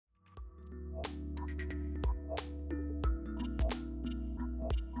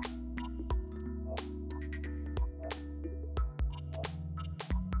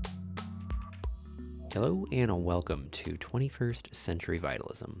Hello and welcome to 21st Century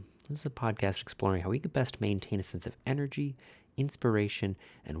Vitalism. This is a podcast exploring how we could best maintain a sense of energy, inspiration,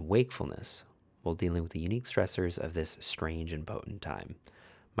 and wakefulness while dealing with the unique stressors of this strange and potent time.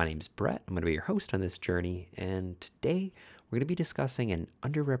 My name's Brett. I'm going to be your host on this journey, and today we're going to be discussing an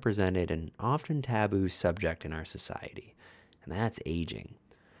underrepresented and often taboo subject in our society, and that's aging.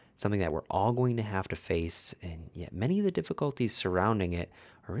 Something that we're all going to have to face, and yet many of the difficulties surrounding it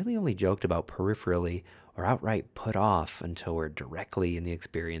are really only joked about peripherally or outright put off until we're directly in the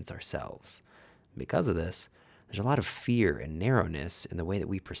experience ourselves. Because of this, there's a lot of fear and narrowness in the way that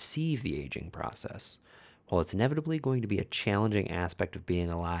we perceive the aging process. While it's inevitably going to be a challenging aspect of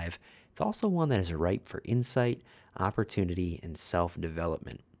being alive, it's also one that is ripe for insight, opportunity, and self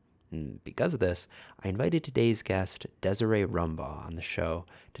development. And because of this, I invited today's guest, Desiree Rumbaugh, on the show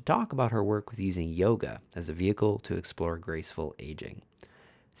to talk about her work with using yoga as a vehicle to explore graceful aging.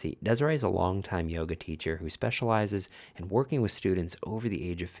 See, Desiree is a longtime yoga teacher who specializes in working with students over the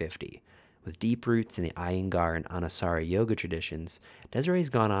age of 50. With deep roots in the Iyengar and Anusara yoga traditions, Desiree's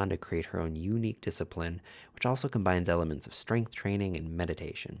gone on to create her own unique discipline, which also combines elements of strength training and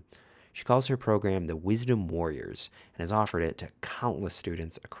meditation. She calls her program the Wisdom Warriors and has offered it to countless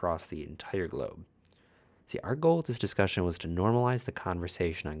students across the entire globe. See, our goal with this discussion was to normalize the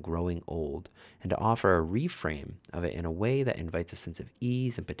conversation on growing old and to offer a reframe of it in a way that invites a sense of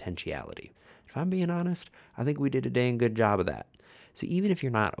ease and potentiality. If I'm being honest, I think we did a dang good job of that. So even if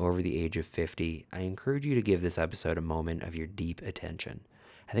you're not over the age of 50, I encourage you to give this episode a moment of your deep attention.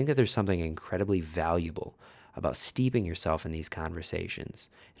 I think that there's something incredibly valuable about steeping yourself in these conversations.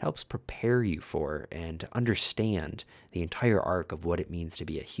 It helps prepare you for and to understand the entire arc of what it means to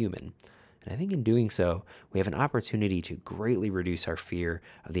be a human. And I think in doing so, we have an opportunity to greatly reduce our fear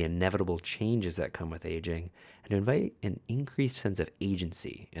of the inevitable changes that come with aging and to invite an increased sense of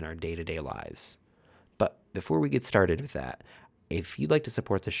agency in our day-to-day lives. But before we get started with that, if you'd like to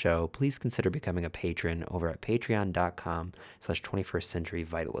support the show, please consider becoming a patron over at patreon.com/21st century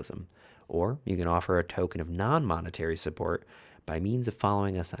vitalism. Or you can offer a token of non-monetary support by means of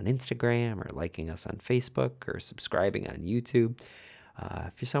following us on Instagram or liking us on Facebook or subscribing on YouTube.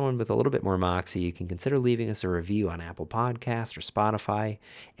 If you're someone with a little bit more moxie, you can consider leaving us a review on Apple Podcasts or Spotify.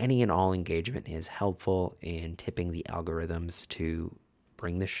 Any and all engagement is helpful in tipping the algorithms to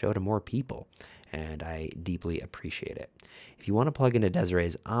bring this show to more people, and I deeply appreciate it. If you want to plug into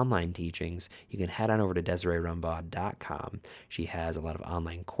Desiree's online teachings, you can head on over to DesireeRumbaugh.com. She has a lot of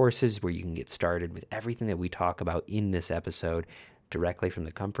online courses where you can get started with everything that we talk about in this episode directly from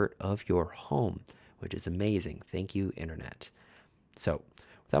the comfort of your home, which is amazing. Thank you, Internet. So,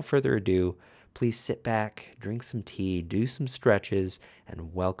 without further ado, please sit back, drink some tea, do some stretches,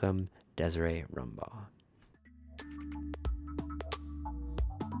 and welcome Desiree Rumbaugh.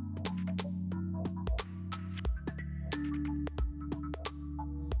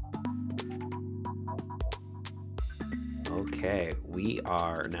 Okay, we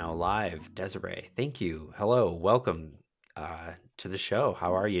are now live. Desiree, thank you. Hello, welcome to the show.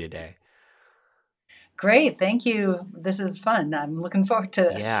 How are you today? Great, thank you. This is fun. I'm looking forward to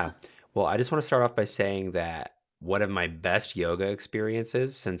this. Yeah. Well, I just want to start off by saying that one of my best yoga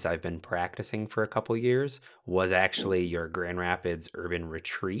experiences since I've been practicing for a couple years was actually your Grand Rapids Urban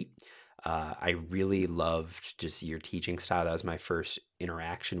Retreat. I really loved just your teaching style. That was my first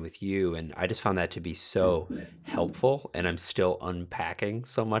interaction with you, and I just found that to be so helpful, and I'm still unpacking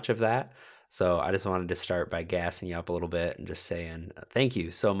so much of that. So I just wanted to start by gassing you up a little bit and just saying thank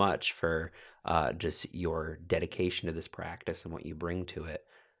you so much for just your dedication to this practice and what you bring to it.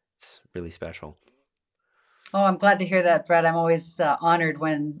 It's really special. Oh, I'm glad to hear that, Brett. I'm always honored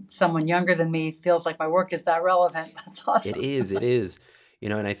when someone younger than me feels like my work is that relevant. That's It awesome. is, it is.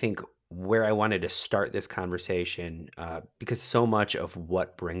 And I think where I wanted to start this conversation, because so much of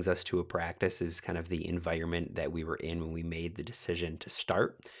what brings us to a practice is kind of the environment that we were in when we made the decision to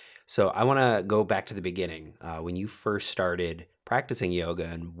start. So I want to go back to the beginning, when you first started practicing yoga,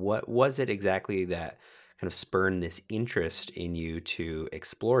 and what was it exactly that kind of spurned this interest in you to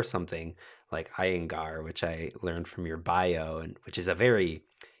explore something like Iyengar, which I learned from your bio, and which is a very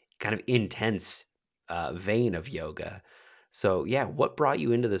kind of intense vein of yoga. So, yeah, what brought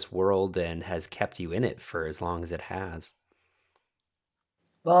you into this world and has kept you in it for as long as it has?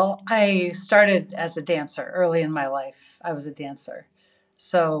 Well, I started as a dancer early in my life. I was a dancer.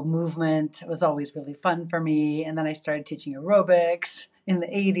 So movement was always really fun for me. And then I started teaching aerobics in the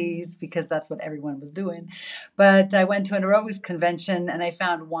 80s because that's what everyone was doing. But I went to an aerobics convention and I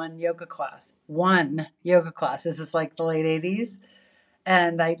found one yoga class. One yoga class. This is like the late 80s.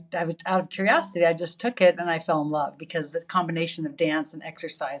 And I was out of curiosity. I just took it and I fell in love because the combination of dance and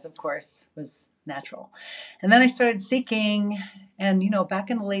exercise, of course, was natural. And then I started seeking, and back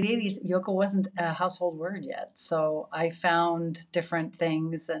in the late 80s, yoga wasn't a household word yet. So I found different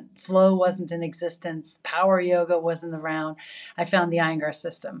things, and flow wasn't in existence, power yoga wasn't around. I found the Iyengar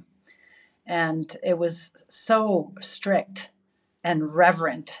system, and it was so strict and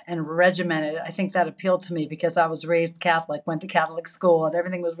reverent and regimented. I think that appealed to me because I was raised Catholic, went to Catholic school, and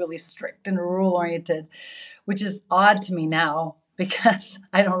everything was really strict and rule oriented, which is odd to me now because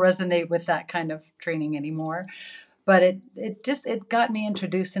I don't resonate with that kind of training anymore. But it got me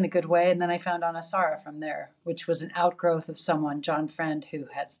introduced in a good way, and then I found Anusara from there, which was an outgrowth of someone, John Friend, who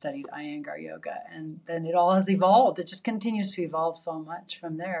had studied Iyengar yoga, and then it all has evolved. It just continues to evolve so much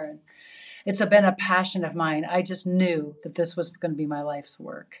from there, and it's been a passion of mine. I just knew that this was going to be my life's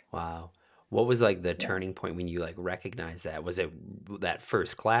work. Wow. What was like the Yeah. turning point when you like recognized that? Was it that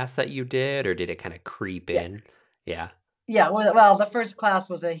first class that you did, or did it kind of creep Yeah. in? Yeah. Yeah, well, the first class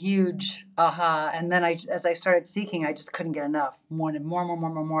was a huge aha, and then as I started seeking, I just couldn't get enough. Wanted more, more, more,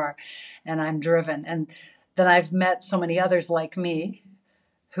 more, more, and I'm driven. And then I've met so many others like me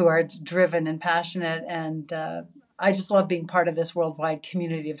who are driven and passionate, and I just love being part of this worldwide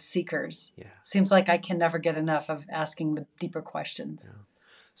community of seekers. Yeah. Seems like I can never get enough of asking the deeper questions. Yeah.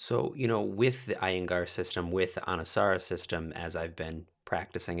 So, with the Iyengar system, with the Anusara system, as I've been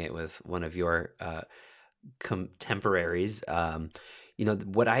practicing it with one of your contemporaries,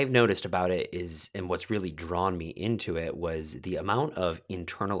 what I've noticed about it is, and what's really drawn me into it was the amount of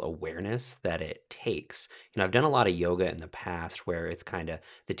internal awareness that it takes. I've done a lot of yoga in the past where it's kind of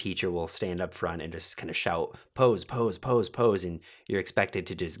the teacher will stand up front and just kind of shout, pose, pose, pose, pose, and you're expected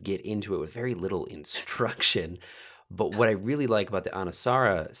to just get into it with very little instruction. But what I really like about the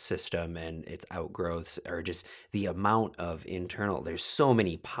Anusara system and its outgrowths are just the amount of internal, there's so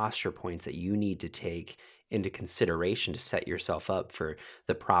many posture points that you need to take into consideration to set yourself up for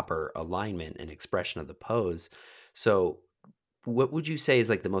the proper alignment and expression of the pose. So, what would you say is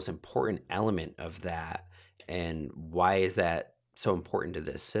like the most important element of that, and why is that so important to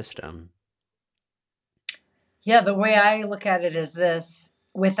this system? Yeah, the way I look at it is this: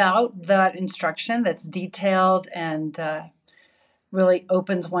 without that instruction that's detailed and really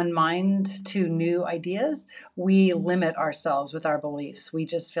opens one mind to new ideas, we limit ourselves with our beliefs. We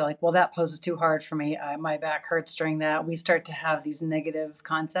just feel like, well, that pose is too hard for me. My back hurts during that. We start to have these negative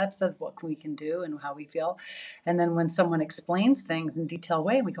concepts of what we can do and how we feel. And then when someone explains things in detailed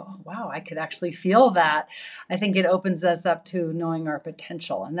way, we go, oh, wow, I could actually feel that. I think it opens us up to knowing our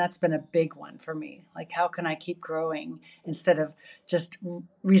potential. And that's been a big one for me. Like, how can I keep growing instead of just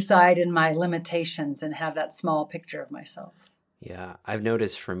reside in my limitations and have that small picture of myself? Yeah, I've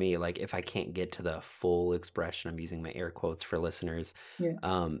noticed for me, like if I can't get to the full expression, I'm using my air quotes for listeners, Yeah.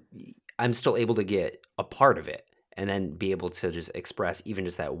 I'm still able to get a part of it and then be able to just express even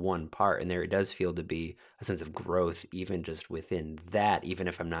just that one part. And there it does feel to be a sense of growth, even just within that, even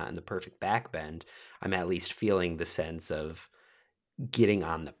if I'm not in the perfect back bend, I'm at least feeling the sense of getting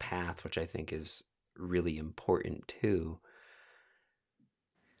on the path, which I think is really important too.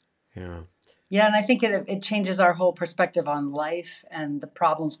 Yeah. Yeah, and I think it changes our whole perspective on life and the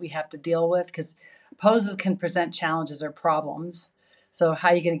problems we have to deal with because poses can present challenges or problems. So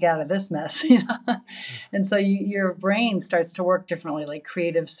how are you going to get out of this mess? And so your brain starts to work differently, like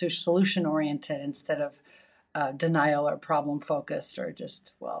creative, solution oriented instead of denial or problem focused or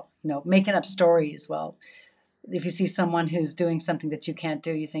just making up stories. Well, if you see someone who's doing something that you can't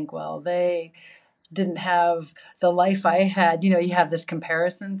do, you think, well, they didn't have the life I had. You have this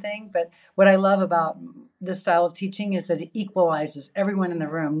comparison thing. But what I love about this style of teaching is that it equalizes everyone in the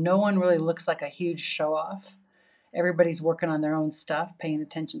room. No one really looks like a huge show off. Everybody's working on their own stuff, paying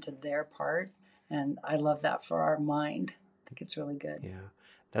attention to their part. And I love that for our mind. I think it's really good. Yeah,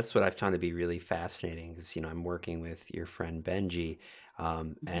 that's what I've found to be really fascinating because, I'm working with your friend Benji,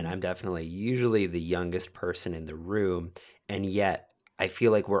 and Mhm. I'm definitely usually the youngest person in the room, and yet I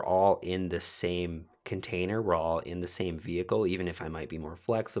feel like we're all in the same container. We're all in the same vehicle, even if I might be more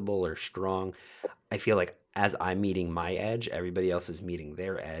flexible or strong. I feel like as I'm meeting my edge, everybody else is meeting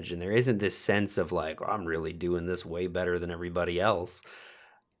their edge, and there isn't this sense of like, "Oh, I'm really doing this way better than everybody else."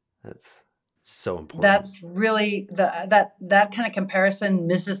 That's so important. That's really that kind of comparison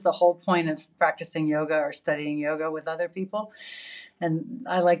misses the whole point of practicing yoga or studying yoga with other people. And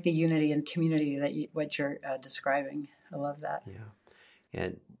I like the unity and community that what you're describing. I love that. Yeah.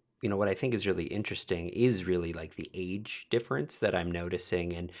 And what I think is really interesting is really like the age difference that I'm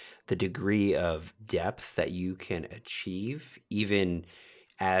noticing and the degree of depth that you can achieve even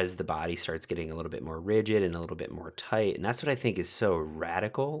as the body starts getting a little bit more rigid and a little bit more tight. And that's what I think is so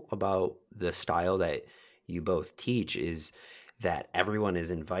radical about the style that you both teach is that everyone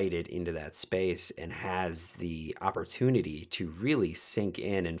is invited into that space and has the opportunity to really sink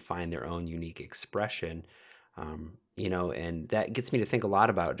in and find their own unique expression. And that gets me to think a lot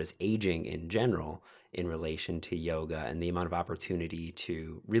about just aging in general in relation to yoga and the amount of opportunity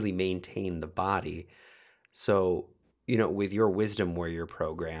to really maintain the body. So, with your wisdom warrior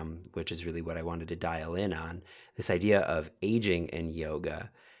program, which is really what I wanted to dial in on, this idea of aging and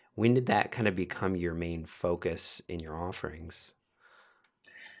yoga, when did that kind of become your main focus in your offerings?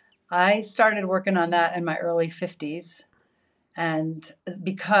 I started working on that in my early 50s. And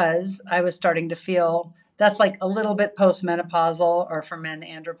because I was starting to feel that's like a little bit postmenopausal, or for men,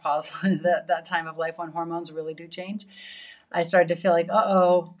 andropausal, that time of life when hormones really do change. I started to feel like,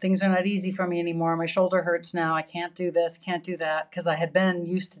 uh-oh, things are not easy for me anymore. My shoulder hurts now. I can't do this, can't do that, because I had been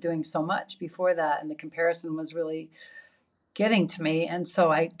used to doing so much before that, and the comparison was really getting to me. And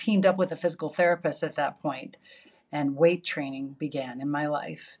so I teamed up with a physical therapist at that point, and weight training began in my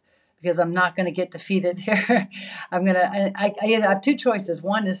life because I'm not going to get defeated here. I have two choices.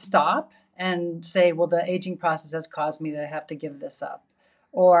 One is stop and say, well, the aging process has caused me to have to give this up,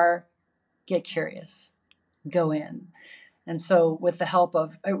 or get curious, go in. And so, with the help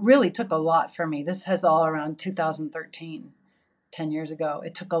of, it really took a lot for me. This has all around 2013, 10 years ago.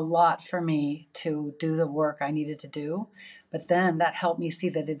 It took a lot for me to do the work I needed to do. But then that helped me see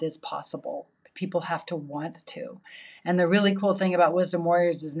that it is possible. People have to want to. And the really cool thing about Wisdom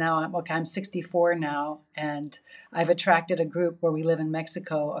Warriors is now I'm 64 now, and I've attracted a group where we live in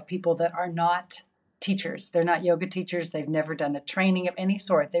Mexico of people that are not teachers. They're not yoga teachers. They've never done a training of any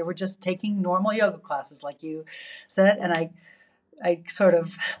sort. They were just taking normal yoga classes, like you said. And I sort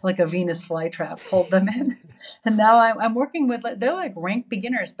of, like a Venus flytrap, pulled them in. And now I'm working with, they're like rank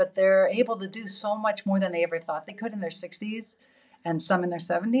beginners, but they're able to do so much more than they ever thought they could in their 60s, and some in their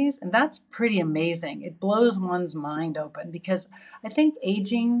 70s. And that's pretty amazing. It blows one's mind open, because I think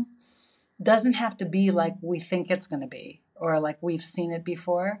aging doesn't have to be like we think it's going to be, or like we've seen it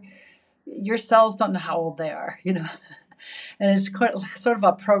before. Your cells don't know how old they are, and it's sort of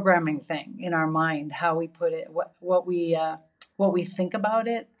a programming thing in our mind, how we put it, what we think about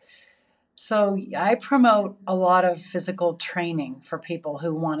it. So I promote a lot of physical training for people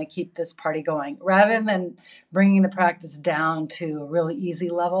who want to keep this party going, rather than bringing the practice down to a really easy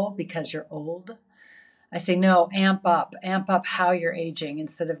level because you're old. I say, no, amp up how you're aging,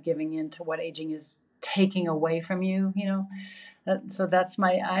 instead of giving in to what aging is taking away from you. So that's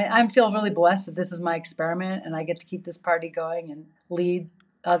I feel really blessed that this is my experiment, and I get to keep this party going and lead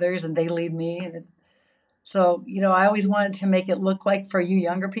others, and they lead me. And so, I always wanted to make it look like, for you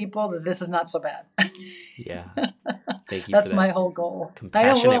younger people, that this is not so bad. Yeah. Thank you for That's my that whole goal. I know,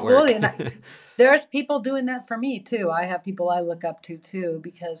 compassionate well, work. really, and there's people doing that for me too. I have people I look up to too,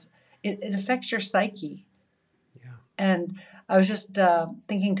 because it affects your psyche. Yeah. And I was just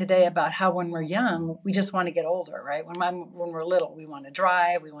thinking today about how, when we're young, we just want to get older, right? When we're little, we want to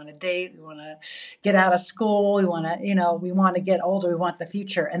drive, we want to date, we want to get out of school, we want to get older, we want the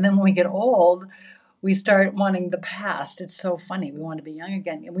future. And then when we get old, we start wanting the past. It's so funny. We want to be young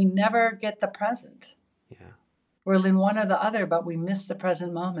again, and we never get the present. Yeah. We're in one or the other, but we miss the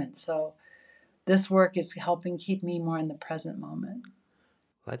present moment. So this work is helping keep me more in the present moment.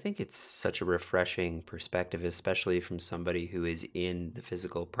 Well, I think it's such a refreshing perspective, especially from somebody who is in the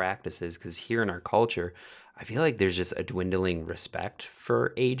physical practices. Because here in our culture, I feel like there's just a dwindling respect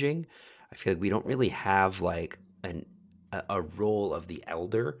for aging. I feel like we don't really have like a role of the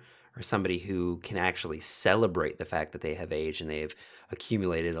elder, or somebody who can actually celebrate the fact that they have aged and they've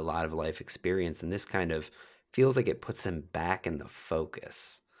accumulated a lot of life experience. And this kind of feels like it puts them back in the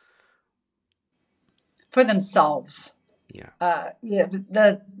focus. For themselves. Yeah. Yeah,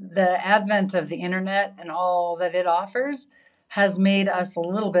 the advent of the internet and all that it offers has made us a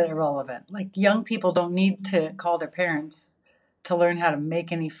little bit irrelevant. Like, young people don't need to call their parents to learn how to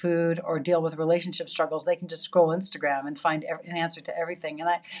make any food or deal with relationship struggles. They can just scroll Instagram and find an answer to everything. And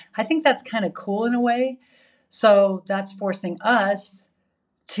I think that's kind of cool in a way. So that's forcing us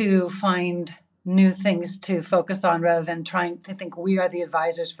to find new things to focus on, rather than trying to think we are the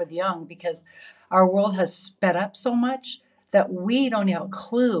advisors for the young, because our world has sped up so much that we don't have a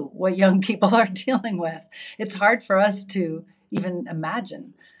clue what young people are dealing with. It's hard for us to even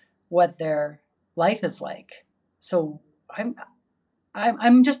imagine what their life is like. So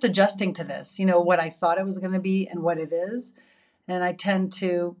I'm just adjusting to this, what I thought it was going to be and what it is. And I tend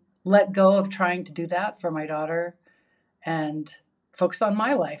to let go of trying to do that for my daughter, and focus on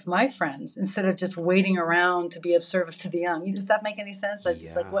my life, my friends, instead of just waiting around to be of service to the young. Does that make any sense? I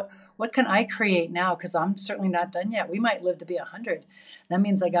just like, Yeah. what can I create now? Because I'm certainly not done yet. We might live to be 100. That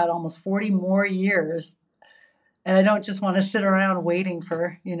means I got almost 40 more years And I don't just want to sit around waiting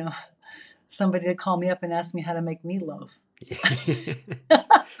for, somebody to call me up and ask me how to make meatloaf.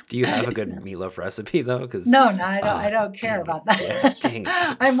 Do you have a good meatloaf recipe though? Because, No, no, I don't. I don't care dang it. about Yeah, that. dang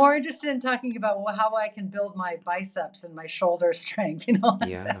it. I'm more interested in talking about how I can build my biceps and my shoulder strength.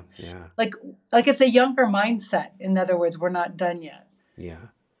 Yeah, yeah, like like it's a younger mindset. In other words, we're not done yet. yeah.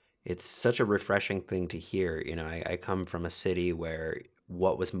 It's such a refreshing thing to hear. I come from a city where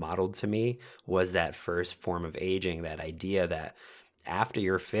what was modeled to me was that first form of aging, that idea that after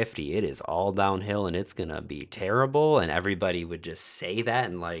you're 50, it is all downhill and it's gonna be terrible. And everybody would just say that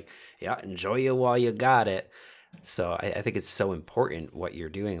and, like, yeah, enjoy it while you got it. So I think it's so important what you're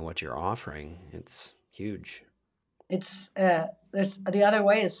doing and what you're offering. It's huge. It's there's the other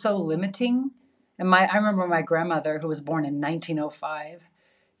way is so limiting. And I remember my grandmother, who was born in 1905,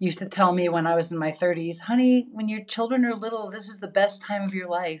 used to tell me when I was in my 30s, honey, when your children are little, this is the best time of your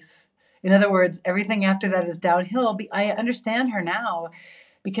life. In other words, everything after that is downhill. I understand her now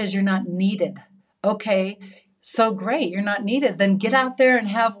because you're not needed. Okay, so great, you're not needed. Then get out there and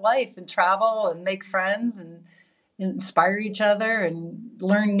have life and travel and make friends and inspire each other and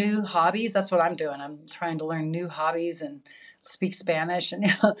learn new hobbies. That's what I'm doing. I'm trying to learn new hobbies and speak Spanish. And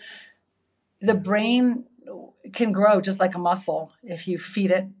the Yeah, brain can grow just like a muscle if you feed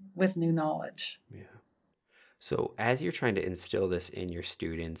it with new knowledge. yeah. So, as you're trying to instill this in your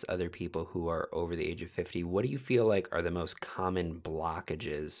students, other people who are over the age of 50, what do you feel like are the most common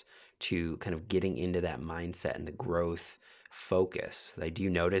blockages to kind of getting into that mindset and the growth focus? Like, do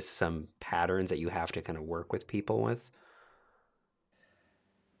you notice some patterns that you have to kind of work with people with?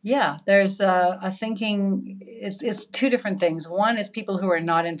 Yeah, there's a thinking. It's two different things. One is people who are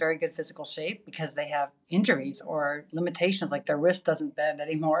not in very good physical shape because they have injuries or limitations, like their wrist doesn't bend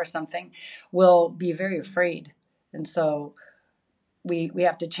anymore or something, will be very afraid, and so we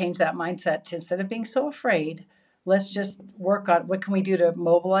have to change that mindset to, instead of being so afraid, let's just work on what can we do to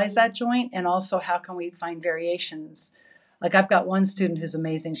mobilize that joint, and also how can we find variations. Like I've got one student who's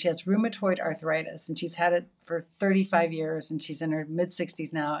amazing. She has rheumatoid arthritis and she's had it for 35 years and she's in her mid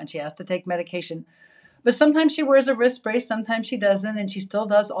 60s now and she has to take medication. But sometimes she wears a wrist brace, sometimes she doesn't, and she still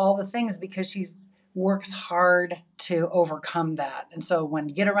does all the things because she's works hard to overcome that. And so when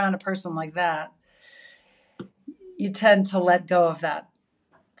you get around a person like that, you tend to let go of that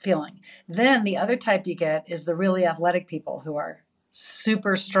feeling. Then the other type you get is the really athletic people who are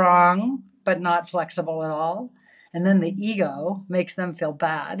super strong but not flexible at all. And then the ego makes them feel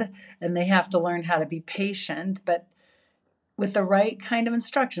bad and they have to learn how to be patient, but with the right kind of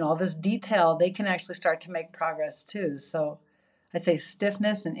instruction, all this detail, they can actually start to make progress too. So I'd say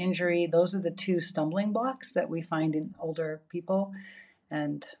stiffness and injury, those are the two stumbling blocks that we find in older people.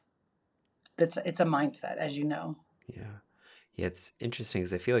 And it's a mindset, as you know. Yeah. Yeah, it's interesting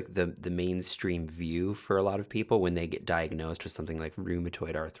because I feel like the mainstream view for a lot of people when they get diagnosed with something like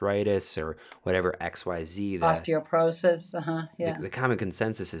rheumatoid arthritis or whatever XYZ, Osteoporosis, the, yeah. the common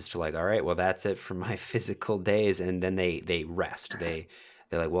consensus is to, like, all right, well, that's it for my physical days, and then they rest. They're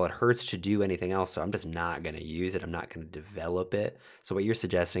like, well, it hurts to do anything else, so I'm just not going to use it. I'm not going to develop it. So what you're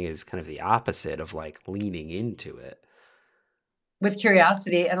suggesting is kind of the opposite of, like, leaning into it. With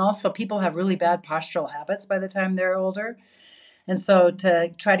curiosity, and also people have really bad postural habits by the time they're older. And so to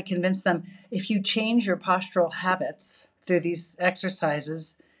try to convince them, if you change your postural habits through these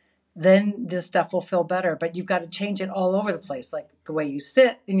exercises, then this stuff will feel better. But you've got to change it all over the place, like the way you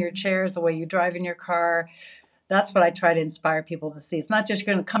sit in your chairs, the way you drive in your car. That's what I try to inspire people to see. It's not just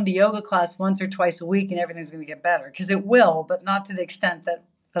you're going to come to yoga class once or twice a week and everything's going to get better, because it will, but not to the extent that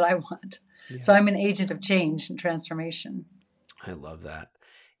I want. So Yeah. I'm an agent of change and transformation. I love that.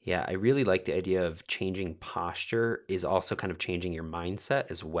 Yeah, I really like the idea of changing posture is also kind of changing your mindset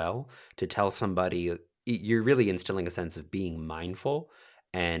as well, to tell somebody you're really instilling a sense of being mindful.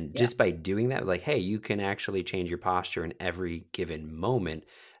 And Yeah. just by doing that, like, hey, you can actually change your posture in every given moment.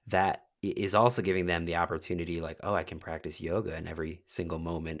 That is also giving them the opportunity, like, oh, I can practice yoga in every single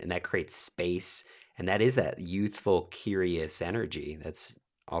moment. And that creates space. And that is that youthful, curious energy. That's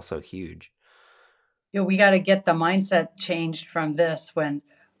also huge. We got to get the mindset changed from this when,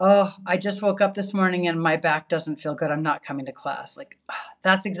 oh, I just woke up this morning and my back doesn't feel good. I'm not coming to class. Like,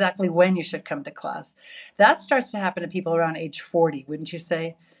 that's exactly when you should come to class. That starts to happen to people around age 40, wouldn't you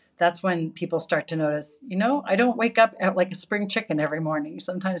say? That's when people start to notice, I don't wake up like a spring chicken every morning.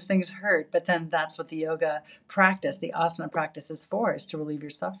 Sometimes things hurt, but then that's what the yoga practice, the asana practice is for, is to relieve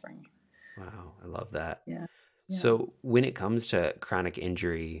your suffering. Wow, I love that. Yeah. Yeah. So when it comes to chronic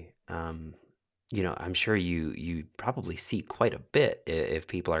injury, I'm sure you probably see quite a bit if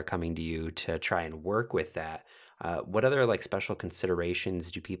people are coming to you to try and work with that. What other like special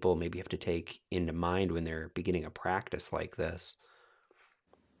considerations do people maybe have to take into mind when they're beginning a practice like this?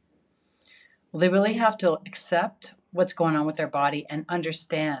 Well, they really have to accept what's going on with their body and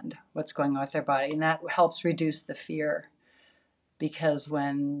understand what's going on with their body. And that helps reduce the fear because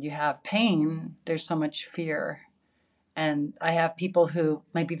when you have pain, there's so much fear. And I have people who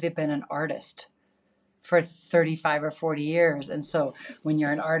maybe they've been an artist for 35 or 40 years. And so when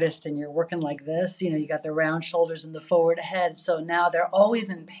you're an artist and you're working like this, you got the round shoulders and the forward head. So now they're always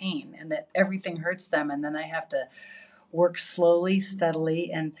in pain and that everything hurts them. And then I have to work slowly,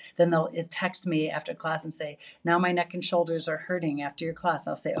 steadily, and then they'll text me after class and say, "Now my neck and shoulders are hurting after your class."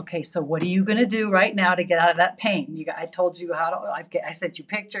 I'll say, "Okay, so what are you going to do right now to get out of that pain? I told you how to. I sent you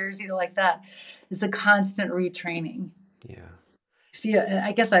pictures, like that." It's a constant retraining. Yeah. See,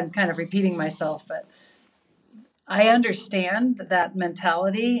 I guess I'm kind of repeating myself, but I understand that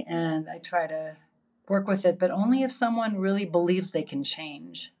mentality, and I try to work with it, but only if someone really believes they can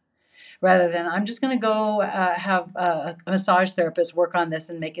change rather than I'm just going to go have a massage therapist work on this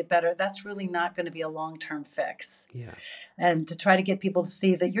and make it better. That's really not going to be a long-term fix. Yeah. And to try to get people to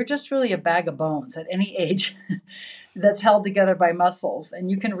see that you're just really a bag of bones at any age that's held together by muscles, and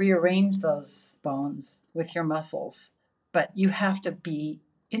you can rearrange those bones with your muscles. But you have to be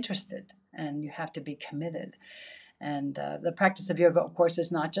interested and you have to be committed. And the practice of yoga, of course,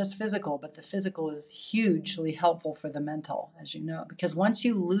 is not just physical, but the physical is hugely helpful for the mental, as you know, because once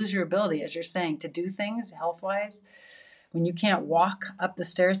you lose your ability, as you're saying, to do things health wise, when you can't walk up the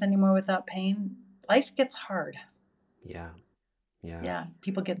stairs anymore without pain, life gets hard. Yeah. Yeah. Yeah,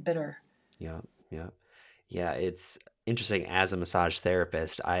 people get bitter. Yeah. Yeah. Yeah, it's interesting. As a massage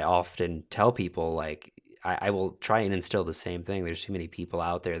therapist, I often tell people, like, I will try and instill the same thing. There's too many people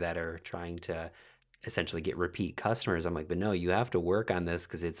out there that are trying to essentially get repeat customers. I'm like, but no, you have to work on this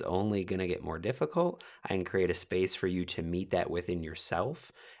because it's only going to get more difficult. I can create a space for you to meet that within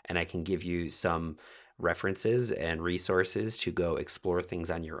yourself, and I can give you some references and resources to go explore things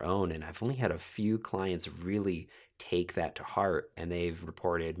on your own. And I've only had a few clients really take that to heart, and they've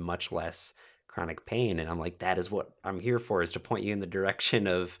reported much less chronic pain. And I'm like, that is what I'm here for, is to point you in the direction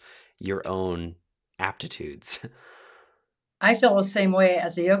of your own aptitudes. I feel the same way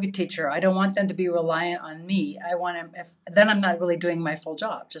as a yoga teacher. I don't want them to be reliant on me. I want them, then I'm not really doing my full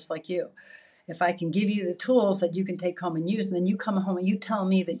job, just like you. If I can give you the tools that you can take home and use, and then you come home and you tell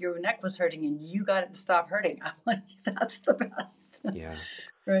me that your neck was hurting and you got it to stop hurting, I'm like, that's the best. Yeah.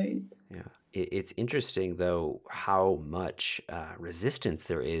 Right. Yeah. It's interesting, though, how much resistance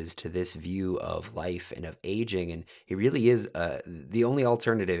there is to this view of life and of aging. And it really is the only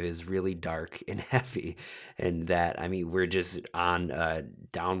alternative is really dark and heavy. And that, I mean, we're just on a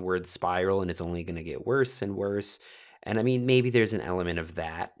downward spiral and it's only going to get worse and worse. And I mean, maybe there's an element of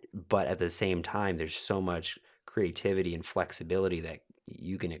that, but at the same time, there's so much creativity and flexibility that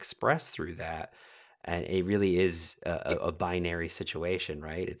you can express through that. And it really is a binary situation,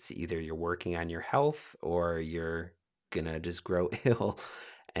 right? It's either you're working on your health or you're gonna just grow ill.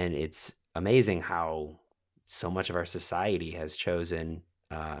 And it's amazing how so much of our society has chosen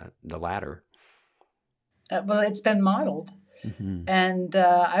the latter. Well, it's been modeled. Hmm. And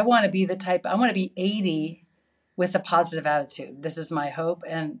I want to be 80 with a positive attitude. This is my hope.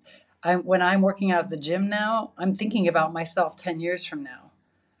 And when I'm working out at the gym now, I'm thinking about myself 10 years from now.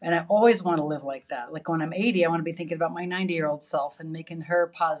 And I always want to live like that. Like when I'm 80, I want to be thinking about my 90-year-old self and making her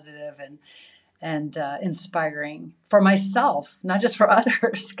positive and inspiring for myself, not just for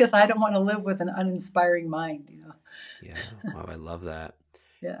others, because I don't want to live with an uninspiring mind. Yeah. Oh, I love that.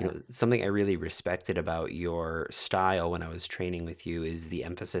 You Yeah. know, something I really respected about your style when I was training with you is the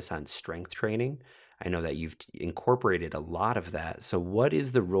emphasis on strength training. I know that you've incorporated a lot of that. So, what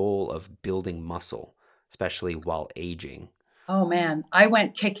is the role of building muscle, especially while aging? Oh man, I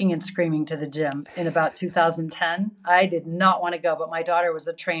went kicking and screaming to the gym in about 2010. I did not want to go, but my daughter was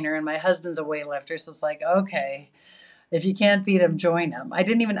a trainer and my husband's a weightlifter. So it's like, okay, if you can't beat him, join him. I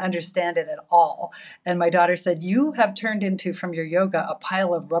didn't even understand it at all. And my daughter said, "You have turned into, from your yoga, a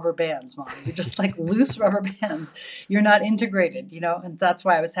pile of rubber bands, mom. You're just like loose rubber bands. You're not integrated." And that's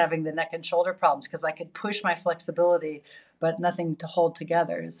why I was having the neck and shoulder problems because I could push my flexibility, but nothing to hold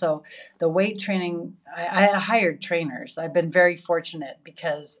together. So the weight training, I hired trainers. I've been very fortunate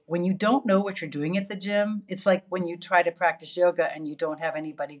because when you don't know what you're doing at the gym, it's like when you try to practice yoga and you don't have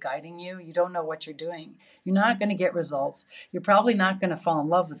anybody guiding you, you don't know what you're doing. You're not going to get results. You're probably not going to fall in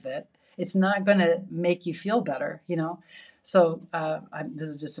love with it. It's not going to make you feel better. So this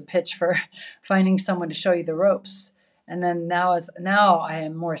is just a pitch for finding someone to show you the ropes. And then now I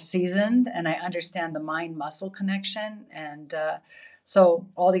am more seasoned and I understand the mind muscle connection. And So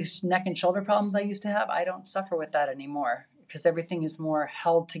all these neck and shoulder problems I used to have, I don't suffer with that anymore because everything is more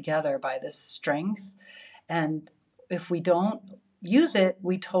held together by this strength. And if we don't use it,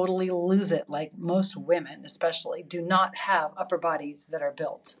 we totally lose it. Like most women, especially, do not have upper bodies that are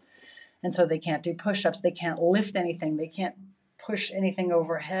built. And so they can't do push ups, they can't lift anything, they can't push anything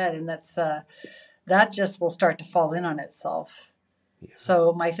overhead. And that just will start to fall in on itself. Yeah.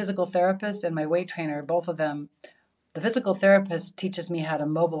 So my physical therapist and my weight trainer, both of them, the physical therapist teaches me how to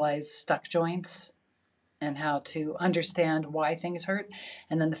mobilize stuck joints and how to understand why things hurt.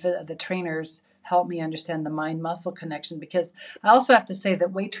 And then the trainers help me understand the mind muscle connection, because I also have to say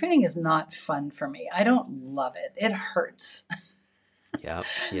that weight training is not fun for me. I don't love it. It hurts. Yep.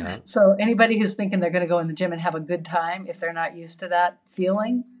 Yep. So anybody who's thinking they're going to go in the gym and have a good time, if they're not used to that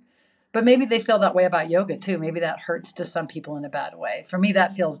feeling, but maybe they feel that way about yoga too. Maybe that hurts to some people in a bad way. For me,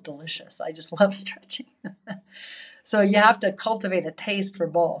 that feels delicious. I just love stretching. So you have to cultivate a taste for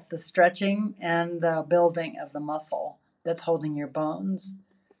both the stretching and the building of the muscle that's holding your bones,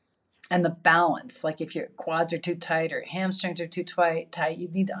 and the balance. Like if your quads are too tight or hamstrings are too tight, you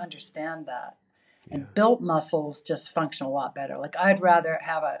need to understand that. And Yeah. built muscles just function a lot better. Like I'd rather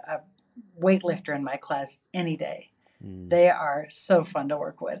have a weightlifter in my class any day. Mm, They are so fun to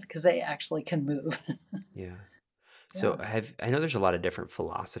work with because they actually can move. yeah. So Yeah. I know there's a lot of different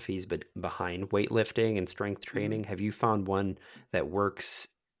philosophies but behind weightlifting and strength Mhm. training. Have you found one that works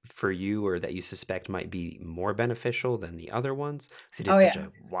for you or that you suspect might be more beneficial than the other ones? Because it is Oh such yeah.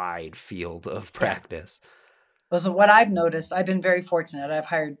 a wide field of Yeah. practice. So what I've noticed, I've been very fortunate. I've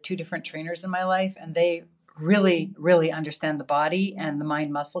hired two different trainers in my life, and they really, really understand the body and the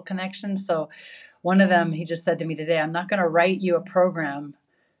mind muscle connection. So one of them, he just said to me today, I'm not going to write you a program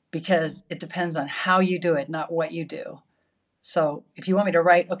because it depends on how you do it, not what you do. So if you want me to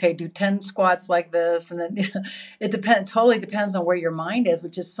write, okay, do 10 squats like this, and then totally depends on where your mind is,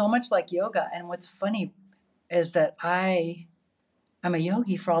 which is so much like yoga. And what's funny is that I'm a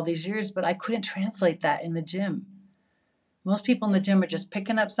yogi for all these years, but I couldn't translate that in the gym. Most people in the gym are just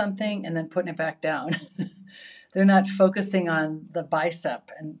picking up something and then putting it back down. They're not focusing on the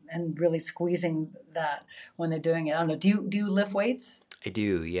bicep and really squeezing that when they're doing it. I don't know. Do you lift weights? I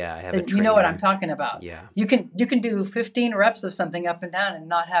do, yeah. I have a Then you know what I'm trainer. talking about. Yeah, You can do 15 reps of something up and down and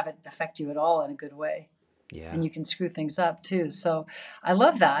not have it affect you at all in a good way. yeah, And you can screw things up too. So I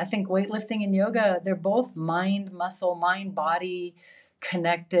love that. I think weightlifting and yoga, they're both mind, muscle, mind, body,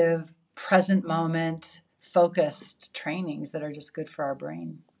 connective, present moment, focused trainings that are just good for our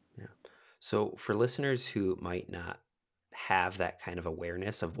brain. yeah. So for listeners who might not have that kind of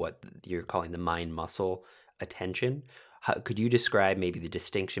awareness of what you're calling the mind muscle attention, could you describe maybe the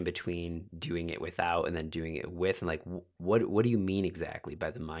distinction between doing it without and then doing it with, and like what do you mean exactly by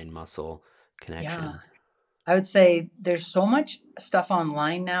the mind muscle Yeah. connection? I would say there's so much stuff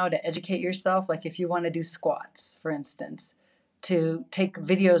online now to educate yourself. Like if you want to do squats, for instance, to take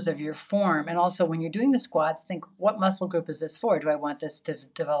videos of your form. And also when you're doing the squats, think what muscle group is this for? Do I want this to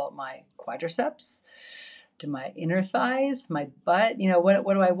develop my quadriceps? To my inner thighs, my butt,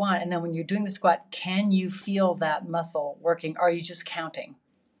 what do I want? And then when you're doing the squat, can you feel that muscle working? Or are you just counting?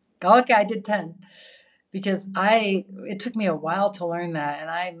 Okay, I did 10 because it took me a while to learn that. And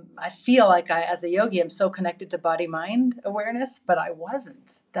I feel like as a yogi, I'm so connected to body mind awareness, but I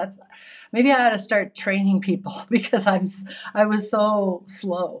wasn't. That's maybe I ought to start training people because I was so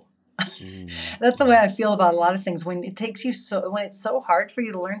slow. Mm, That's the way yeah, I feel about a lot of things. When it's so hard for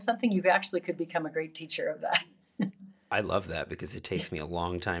you to learn something, you actually could become a great teacher of that. I love that because it takes me a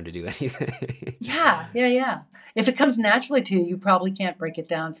long time to do anything. Yeah, yeah, yeah. If it comes naturally to you, you probably can't break it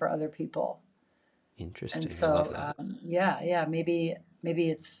down for other people. And Interesting. I love so, that. yeah, yeah, maybe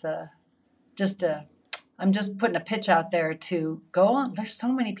it's just I'm just putting a pitch out there to go on. There's so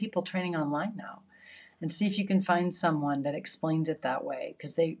many people training online now, and see if you can find someone that explains it that way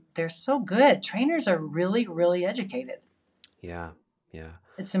because they're so good. Trainers are really, really educated. Yeah, yeah.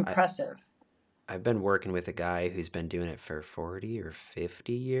 It's I impressive. I've been working with a guy who's been doing it for 40 or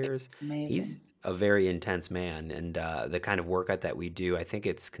 50 years. He's Amazing. a very intense man, and the kind of workout that we do, I think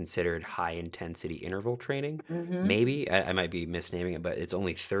it's considered high intensity interval training. Mm-hmm. Maybe I might be misnaming it, but it's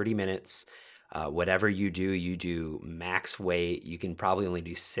only 30 minutes. Whatever you do max weight. You can probably only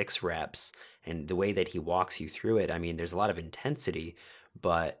do 6 reps. And the way that he walks you through it, I mean, there's a lot of intensity,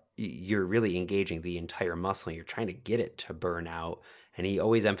 but you're really engaging the entire muscle. And you're trying to get it to burn out, and he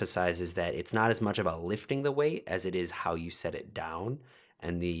always emphasizes that it's not as much about lifting the weight as it is how you set it down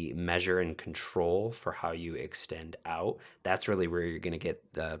and the measure and control for how you extend out. That's really where you're going to get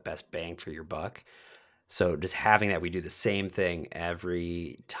the best bang for your buck. So just having that, we do the same thing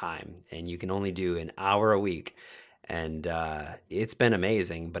every time, and you can only do an hour a week. And it's been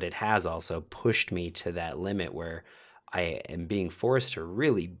amazing, but it has also pushed me to that limit where I am being forced to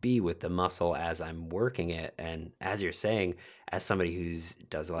really be with the muscle as I'm working it. And as you're saying, as somebody who's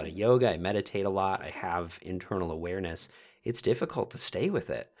does a lot of yoga, I meditate a lot, I have internal awareness, it's difficult to stay with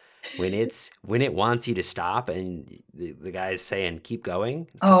it. When it wants you to stop and the guy's saying keep going,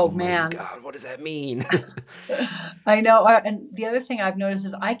 it's like, Oh oh my man. God, what does that mean? I know. And the other thing I've noticed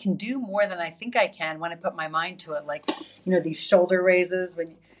is I can do more than I think I can when I put my mind to it. Like, these shoulder raises.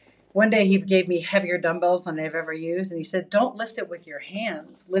 One day he gave me heavier dumbbells than I've ever used, and he said, "Don't lift it with your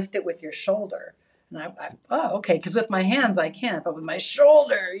hands, lift it with your shoulder." And oh, okay, because with my hands I can't, but with my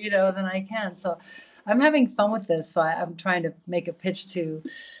shoulder, then I can. So I'm having fun with this. So I'm trying to make a pitch to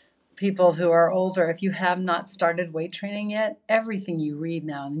people who are older. If you have not started weight training yet, everything you read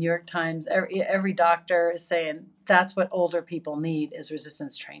now in the New York Times, every doctor is saying that's what older people need is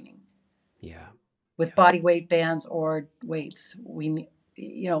resistance training Yeah. with Yep. body weight bands or weights.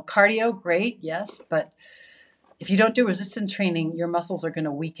 Cardio, great, yes, but if you don't do resistance training, your muscles are going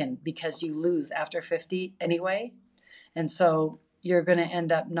to weaken because you lose after 50 anyway. And so you're going to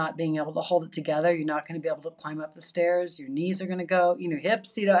end up not being able to hold it together. You're not going to be able to climb up the stairs. Your knees are going to go,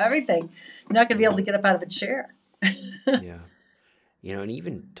 hips, everything. You're not going to be able to Mhm. get up out of a chair. Yeah. And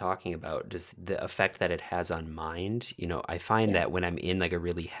even talking about just the effect that it has on mind, I find Yeah. that when I'm in like a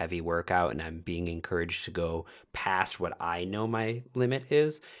really heavy workout and I'm being encouraged to go past what I know my limit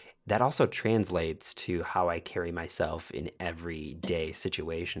is, that also translates to how I carry myself in everyday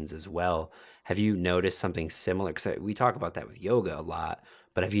situations as well. Have you noticed something similar? Because we talk about that with yoga a lot,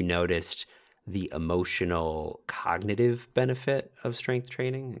 but have you noticed the emotional cognitive benefit of strength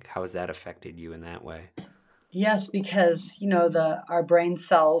training? Like, how has that affected you in that way? Yes, because the our brain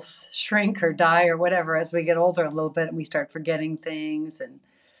cells shrink or die or whatever as we get older a little bit, and we start forgetting things, and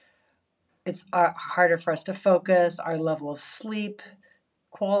it's harder for us to focus. Our level of sleep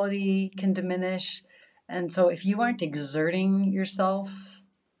quality can diminish, and so if you aren't exerting yourself,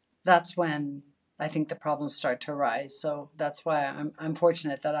 that's when I think the problems start to arise. So that's why I'm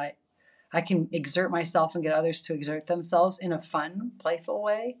fortunate that I can exert myself and get others to exert themselves in a fun, playful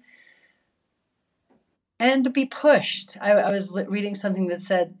way, and to be pushed. I was reading something that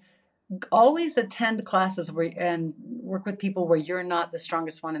said always attend classes and work with people where you're not the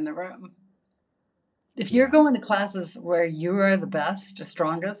strongest one in the room. If you're Yeah, going to classes where you are the best, the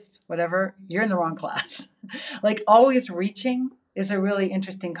strongest, whatever, you're in the wrong class. Like always reaching is a really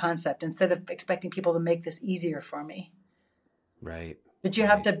interesting concept instead of expecting people to make this easier for me. right, But right.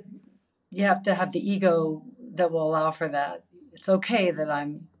 you have to have the ego that will allow for that. It's okay that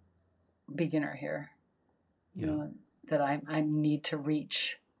I'm beginner here, you Yeah. know, that I need to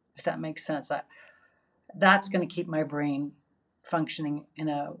reach, if that makes sense. That's going to keep my brain functioning in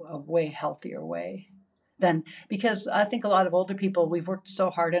a way healthier way than because I think a lot of older people, we've worked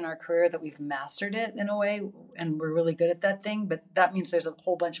so hard in our career that we've mastered it in a way and we're really good at that thing. But that means there's a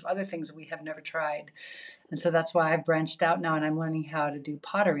whole bunch of other things we have never tried. And so that's why I've branched out now and I'm learning how to do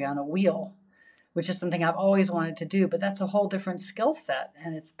pottery on a wheel, which is something I've always wanted to do. But that's a whole different skill set.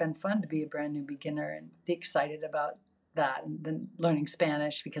 And it's been fun to be a brand new beginner and be excited about that. And then learning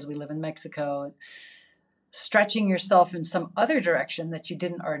Spanish because we live in Mexico, stretching yourself in some other direction that you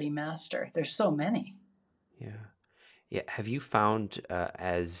didn't already master. There's so many. Yeah. Yeah. Have you found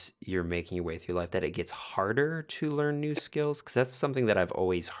as you're making your way through life that it gets harder to learn new skills? Because that's something that I've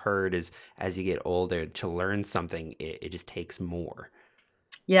always heard is as you get older, to learn something, it just takes more.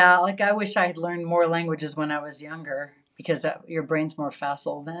 Yeah, like I wish I had learned more languages when I was younger because your brain's more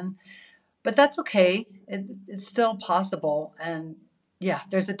facile then. But that's okay. It's still possible. And yeah,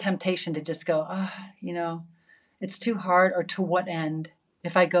 there's a temptation to just go, it's too hard, or to what end?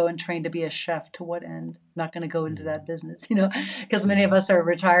 If I go and train to be a chef, to what end? I'm not going to go into Mm, that business, because many of yeah. us are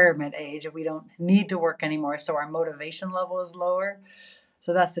retirement age and we don't need to work anymore. So our motivation level is lower.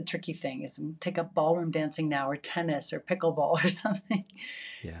 So that's the tricky thing is take up ballroom dancing now or tennis or pickleball or something.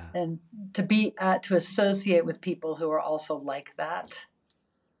 Yeah. And to associate with people who are also like that,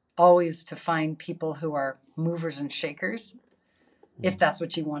 always to find people who are movers and shakers, if Mm, that's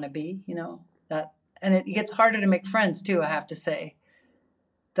what you want to be, that. And it gets harder to make friends too, I have to say.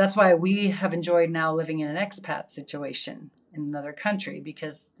 That's why we have enjoyed now living in an expat situation in another country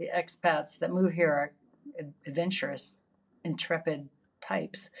because the expats that move here are adventurous, intrepid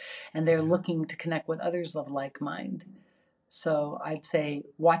types, and they're yeah. looking to connect with others of like mind. So I'd say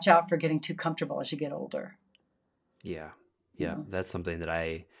watch out for getting too comfortable as you get older. Yeah. You Yeah. know? That's something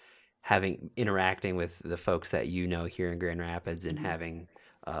that having interacting with the folks that here in Grand Rapids and Mhm. having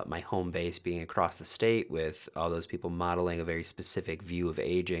my home base being across the state with all those people modeling a very specific view of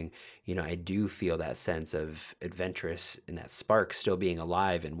aging, I do feel that sense of adventurous and that spark still being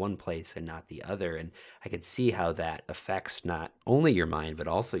alive in one place and not the other. And I could see how that affects not only your mind, but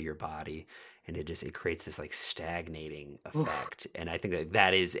also your body. And it creates this like stagnating Oof. effect. And I think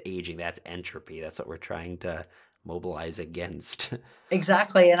that is aging. That's entropy. That's what we're trying to mobilize against.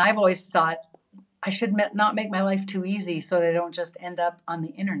 Exactly. And I've always thought I should not make my life too easy so that I don't just end up on the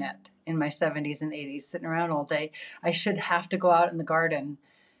internet in my 70s and 80s sitting around all day. I should have to go out in the garden.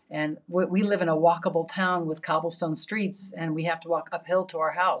 And we live in a walkable town with cobblestone streets, and we have to walk uphill to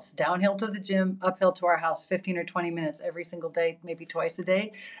our house, downhill to the gym, uphill to our house, 15 or 20 minutes every single day, maybe twice a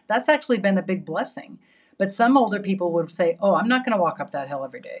day. That's actually been a big blessing. But some older people would say, "Oh, I'm not going to walk up that hill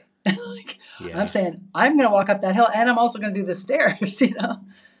every day." Like, I'm Yeah. saying, I'm going to walk up that hill and I'm also going to do the stairs, you know?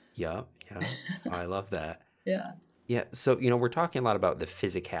 Yeah. Yeah. Oh, I love that. Yeah. Yeah, so we're talking a lot about the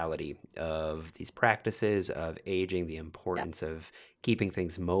physicality of these practices of aging, the Yeah. importance of keeping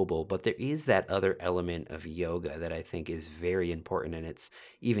things mobile, but there is that other element of yoga that I think is very important, and it's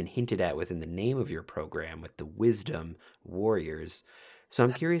even hinted at within the name of your program with the wisdom warriors. So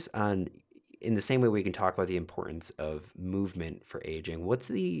I'm curious on, in the same way we can talk about the importance of movement for aging, what's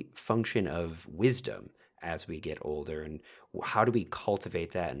the function of wisdom as we get older, and how do we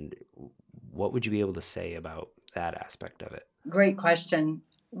cultivate that, and what would you be able to say about that aspect of it? Great question.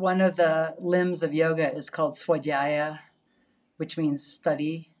 One of the limbs of yoga is called swadhyaya, which means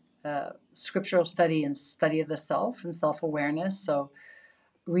study, scriptural study and study of the self and self awareness. So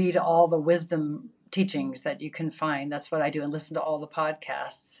read all the wisdom teachings that you can find. That's what I do, and listen to all the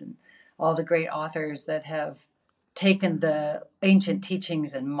podcasts and all the great authors that have taken the ancient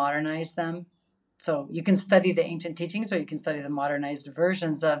teachings and modernized them. So you can study the ancient teachings or you can study the modernized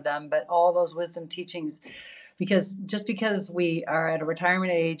versions of them, but all those wisdom teachings, because just because we are at a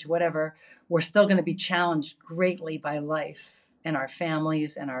retirement age, whatever, we're still going to be challenged greatly by life and our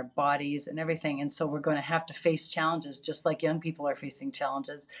families and our bodies and everything. And so we're going to have to face challenges just like young people are facing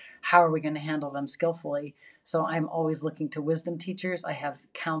challenges. How are we going to handle them skillfully? So I'm always looking to wisdom teachers. I have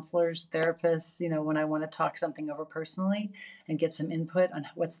counselors, therapists, when I want to talk something over personally and get some input on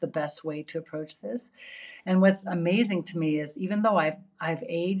what's the best way to approach this. And what's amazing to me is even though I've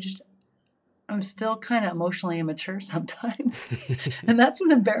aged, I'm still kind of emotionally immature sometimes. And that's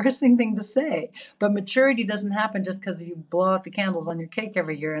an embarrassing thing to say. But maturity doesn't happen just because you blow out the candles on your cake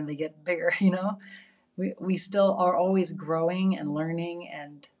every year and they get bigger, you know? We still are always growing and learning.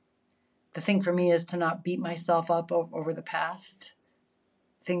 And the thing for me is to not beat myself up over the past,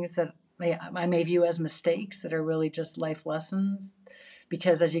 things that I may view as mistakes that are really just life lessons.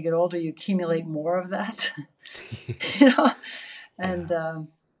 Because as you get older, you accumulate more of that, you know? And Yeah.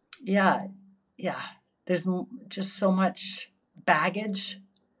 yeah, yeah, there's just so much baggage.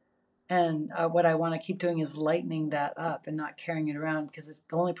 And what I want to keep doing is lightening that up and not carrying it around because it's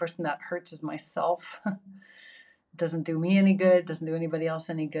the only person that hurts is myself. It doesn't do me any good, doesn't do anybody else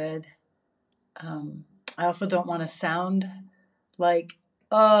any good. Um, I also don't want to sound like,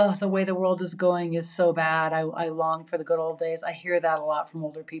 oh, the way the world is going is so bad. I long for the good old days. I hear that a lot from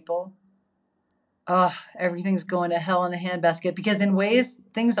older people. Oh, everything's going to hell in a handbasket because in ways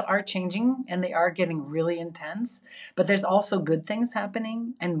things are changing and they are getting really intense, but there's also good things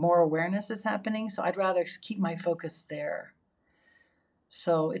happening and more awareness is happening. So I'd rather keep my focus there.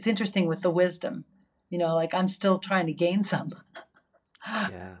 So it's interesting with the wisdom, like I'm still trying to gain some.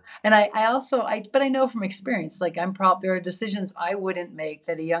 Yeah. And but I know from experience, like there are decisions I wouldn't make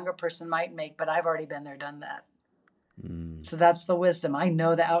that a younger person might make, but I've already been there, done that. Mm. So that's the wisdom. I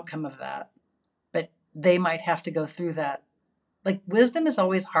know the outcome of that, but they might have to go through that. Like wisdom is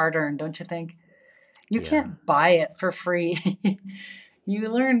always hard earned, don't you think? You Yeah. can't buy it for free. I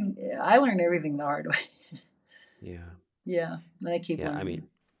learned everything the hard way. Yeah. Yeah, and I keep Yeah. I learning. mean,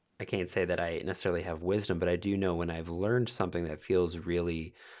 I can't say that I necessarily have wisdom, but I do know when I've learned something that feels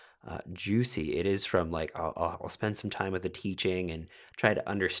really juicy, it is from like I'll spend some time with the teaching and try to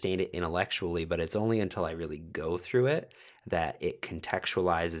understand it intellectually, but it's only until I really go through it that it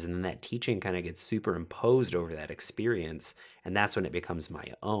contextualizes, and then that teaching kind of gets superimposed over that experience, and that's when it becomes my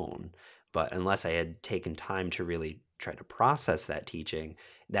own. But unless I had taken time to really try to process that teaching,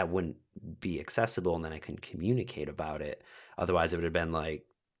 that wouldn't be accessible, and then I couldn't communicate about it. Otherwise, it would have been like,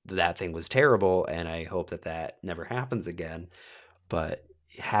 that thing was terrible, and I hope that that never happens again. But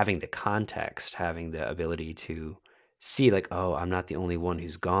having the context, having the ability to see, like, oh, I'm not the only one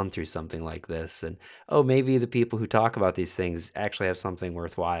who's gone through something like this, and oh, maybe the people who talk about these things actually have something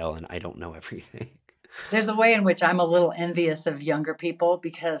worthwhile, and I don't know everything. There's a way in which I'm a little envious of younger people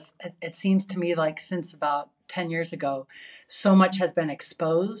because it seems to me like since about 10 years ago, so much has been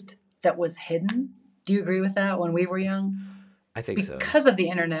exposed that was hidden. Do you agree with that when we were young? I think so. Because of the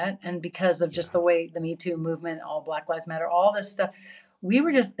internet and because of just Yeah. the way the Me Too movement, all Black Lives Matter, all this stuff, we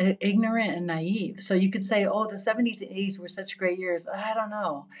were just ignorant and naive. So you could say, oh, the 70s and 80s were such great years. I don't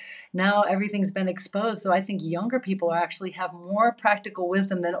know. Now everything's been exposed. So I think younger people actually have more practical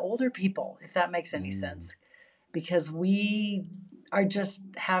wisdom than older people, if that makes any Mm, sense, because we are just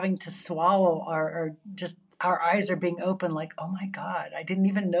having to swallow our just our eyes are being open like, oh my God, I didn't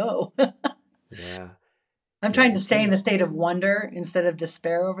even know. yeah. I'm Yeah. trying to It stay in seems. a state of wonder instead of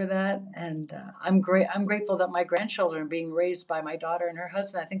despair over that, and I'm grateful that my grandchildren are being raised by my daughter and her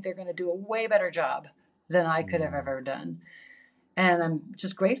husband. I think they're going to do a way better job than I could have Mm. ever done, and I'm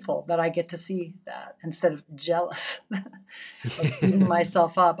just grateful that I get to see that instead of jealous or beating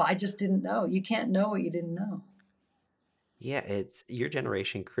myself up. I just didn't know. You can't know what you didn't know. Yeah, it's your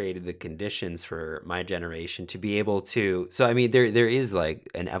generation created the conditions for my generation to be able to. So I mean, there is like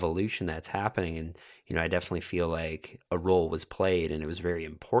an evolution that's happening, and I definitely feel like a role was played, and it was very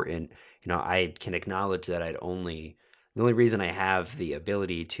important. I can acknowledge that the only reason I have the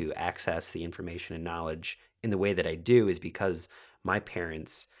ability to access the information and knowledge in the way that I do is because my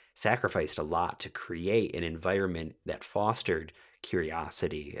parents sacrificed a lot to create an environment that fostered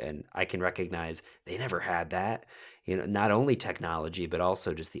curiosity, and I can recognize they never had that. Not only technology, but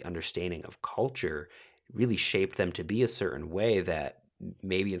also just the understanding of culture really shaped them to be a certain way that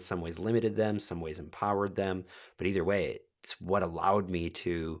maybe in some ways limited them, some ways empowered them. But either way, it's what allowed me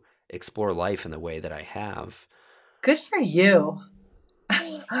to explore life in the way that I have. Good for you.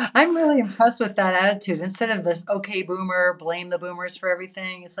 I'm really impressed with that attitude. Instead of this, okay, boomer, blame the boomers for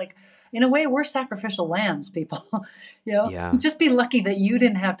everything. It's like, in a way, we're sacrificial lambs, people. You Yeah, just be lucky that you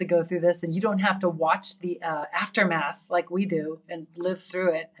didn't have to go through this and you don't have to watch the aftermath like we do and live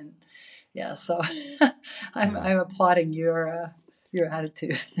through it. And yeah, so yeah. I'm applauding your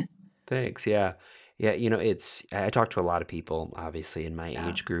attitude. Thanks. Yeah. Yeah. I talk to a lot of people, obviously, in my Yeah,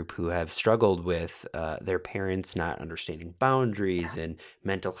 age group who have struggled with their parents not understanding boundaries yeah. and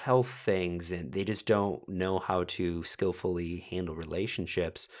mental health things, and they just don't know how to skillfully handle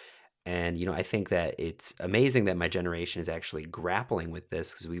relationships. And, I think that it's amazing that my generation is actually grappling with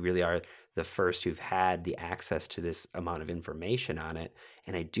this because we really are the first who've had the access to this amount of information on it.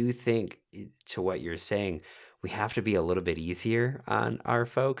 And I do think, to what you're saying, we have to be a little bit easier on our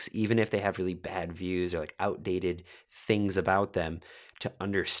folks, even if they have really bad views or like outdated things about them, to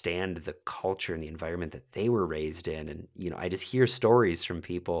understand the culture and the environment that they were raised in. And, I just hear stories from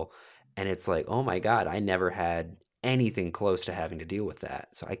people and it's like, oh my God, I never had anything close to having to deal with that.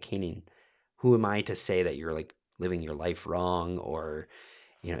 So I can't even, who am I to say that you're like living your life wrong or,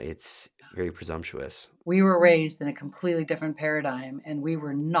 it's very presumptuous. We were raised in a completely different paradigm, and we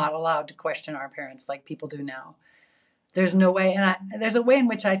were not allowed to question our parents like people do now. There's no way, and there's a way in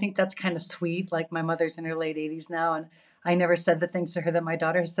which I think that's kind of sweet. Like my mother's in her late 80s now, and I never said the things to her that my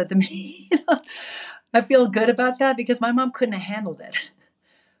daughter has said to me. I feel good about that because my mom couldn't have handled it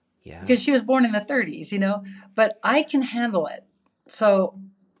Yeah. because she was born in the 30s. But I can handle it. So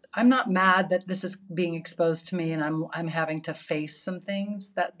I'm not mad that this is being exposed to me and I'm having to face some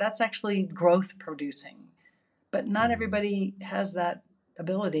things that's actually growth producing. But not Mm, everybody has that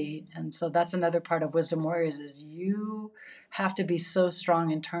ability, and so that's another part of wisdom warriors is you have to be so strong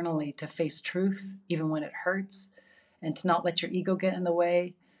internally to face truth even when it hurts, and to not let your ego get in the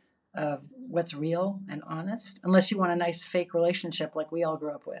way of what's real and honest, unless you want a nice fake relationship like we all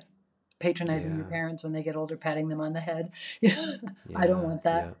grew up with, patronizing your yeah. parents when they get older, patting them on the head. I don't Yeah. want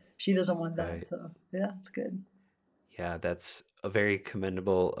that. Yeah. She doesn't want that. Right. So yeah, it's good. Yeah, that's a very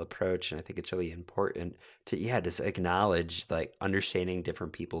commendable approach, and I think it's really important to, yeah, just acknowledge like understanding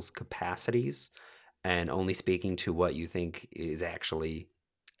different people's capacities and only speaking to what you think is actually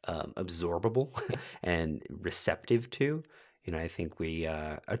absorbable and receptive to. I think we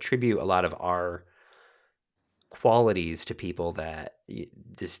attribute a lot of our qualities to people that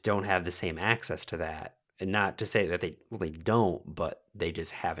just don't have the same access to that. And not to say that they don't, but they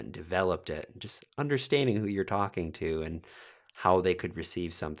just haven't developed it. Just understanding who you're talking to and how they could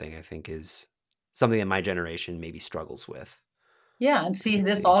receive something, I think, is something that my generation maybe struggles with. Yeah, and I see, could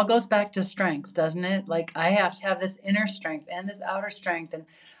this see. all goes back to strength, doesn't it? Like I have to have this inner strength and this outer strength, and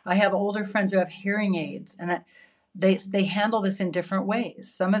I have older friends who have hearing aids, and they handle this in different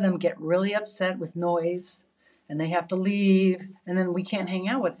ways. Some of them get really upset with noise, and they have to leave, and then we can't hang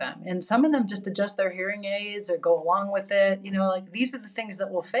out with them. And some of them just adjust their hearing aids or go along with it. Like these are the things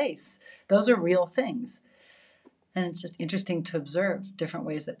that we'll face. Those are real things, and it's just interesting to observe different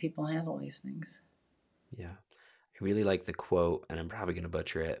ways that people handle these things. Yeah. I really like the quote, and I'm probably going to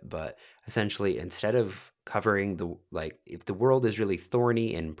butcher it, but essentially, instead of covering like, if the world is really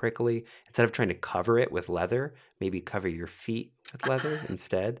thorny and prickly, instead of trying to cover it with leather, maybe cover your feet with leather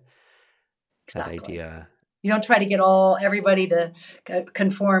instead. That Exactly. idea, You don't try to get everybody to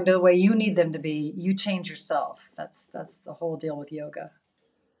conform to the way you need them to be. You change yourself. That's the whole deal with yoga.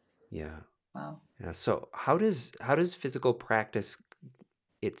 yeah. Wow. Yeah. So how does physical practice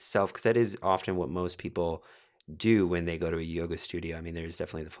itself, because that is often what most people do when they go to a yoga studio. I mean, there's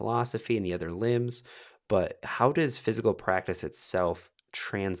definitely the philosophy and the other limbs, but how does physical practice itself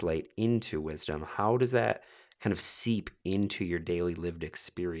translate into wisdom? How does that kind of seep into your daily lived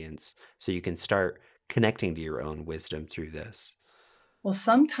experience so you can start connecting to your own wisdom through this? Well,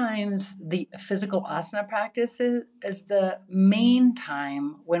 sometimes the physical asana practice is the main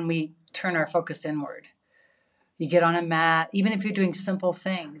time when we turn our focus inward. You get on a mat, even if you're doing simple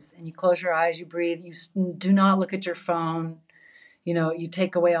things, and you close your eyes, you breathe, do not look at your phone. You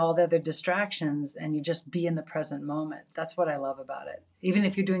take away all the other distractions and you just be in the present moment. That's what I love about it. Even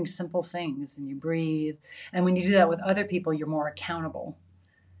if you're doing simple things and you breathe, and when you do that with other people, you're more accountable.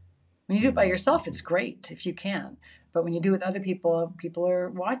 When you do it by yourself, Mm-hmm. it's great if you can. But when you do it with other people, people are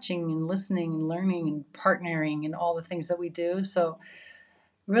watching and listening and learning and partnering and all the things that we do. So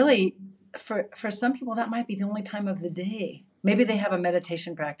really, for some people, that might be the only time of the day. Maybe they have a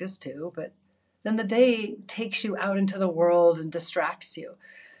meditation practice too, but then the day takes you out into the world and distracts you.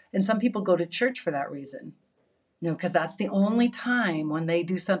 And some people go to church for that reason, because that's the only time when they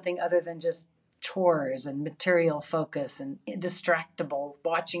do something other than just chores and material focus and distractible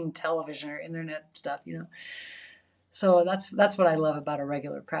watching television or internet stuff. So that's what I love about a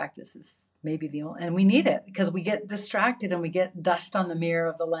regular practice is maybe the only, and we need it because we get distracted and we get dust on the mirror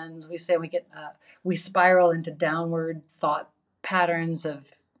of the lens. We spiral into downward thought patterns of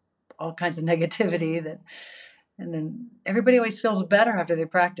all kinds of negativity and then everybody always feels better after they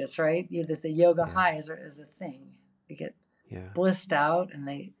practice, right? The yoga Yeah. high is a thing. They get Yeah. blissed out and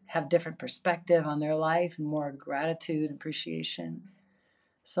they have different perspective on their life and more gratitude and appreciation.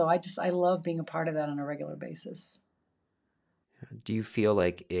 So I love being a part of that on a regular basis. Do you feel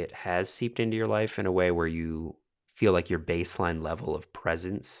like it has seeped into your life in a way where you feel like your baseline level of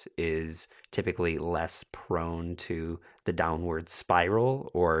presence is typically less prone to the downward spiral?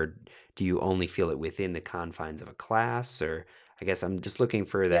 Or do you only feel it within the confines of a class? Or I guess I'm just looking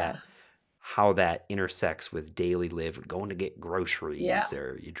for Yeah. that, how that intersects with daily live, going to get Yeah. groceries,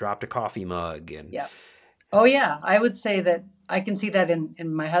 or you dropped a coffee mug and Yeah. Oh yeah. I would say that I can see that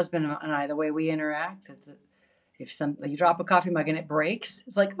in my husband and I, the way we interact. If you drop a coffee mug and it breaks,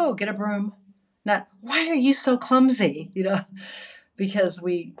 it's like, oh, get a broom. Not, why are you so clumsy? Because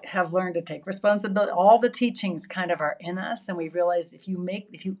we have learned to take responsibility. All the teachings kind of are in us, and we realize if you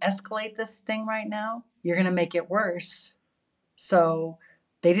escalate this thing right now, you're going to make it worse. So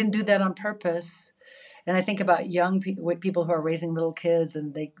they didn't do that on purpose. And I think about young people who are raising little kids,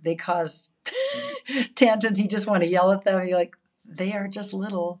 and they cause tantrums. You just want to yell at them. You're like, they are just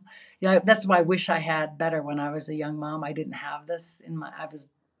little. That's why I wish I had better when I was a young mom. I didn't have this in my. I was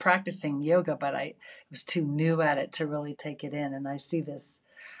practicing yoga, but I was too new at it to really take it in. And I see this.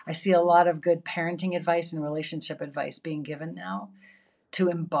 I see a lot of good parenting advice and relationship advice being given now to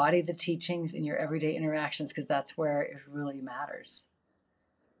embody the teachings in your everyday interactions because that's where it really matters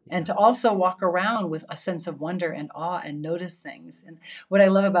and yeah. to also walk around with a sense of wonder and awe and notice things. And what I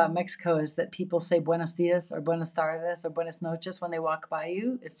love about Mexico is that people say buenos dias or buenas tardes or buenas noches when they walk by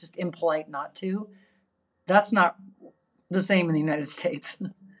you. It's just impolite not to. That's not the same in the United States.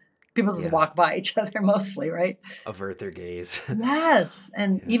 People just Yeah. walk by each other mostly, right? Avert their gaze. Yes.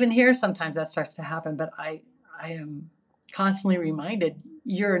 And Yeah. even here sometimes that starts to happen, but I am constantly reminded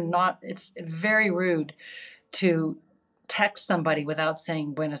you're not it's very rude to text somebody without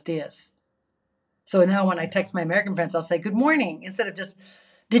saying buenos dias. So now when I text my American friends, I'll say good morning instead of just,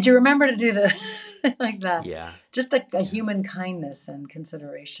 did you remember to do the like that? Yeah. Just a Yeah. human kindness and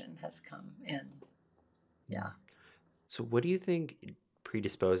consideration has come in. Mm. Yeah. So, what do you think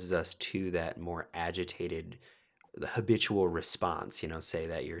predisposes us to that more agitated, the habitual response? Say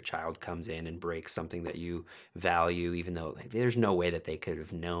that your child comes in and breaks something that you value, even though like, there's no way that they could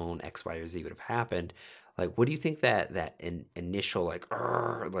have known X, Y, or Z would have happened. Like, what do you think that initial like,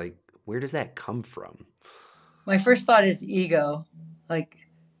 "Arr," like, where does that come from? My first thought is ego. Like,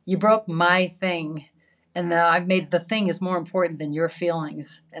 you broke my thing, and now I've made the thing is more important than your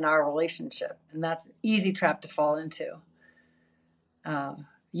feelings and our relationship. And that's an easy trap to fall into. uh,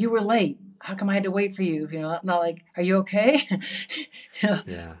 you were late. How come I had to wait for you? Not like, are you okay? you know,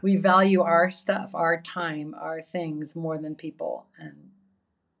 Yeah. we value our stuff, our time, our things more than people. And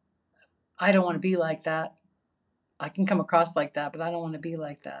I don't want to be like that. I can come across like that, but I don't want to be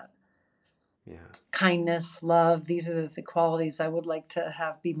like that. Yeah. Kindness, love, these are the qualities I would like to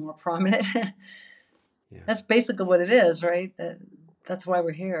have be more prominent. Yeah. That's basically what it is, right? That's why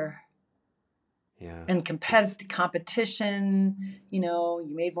we're here. Yeah. And It's competition, you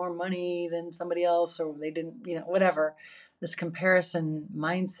made more money than somebody else, or they didn't, whatever. This comparison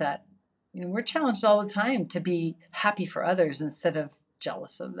mindset. We're challenged all the time to be happy for others instead of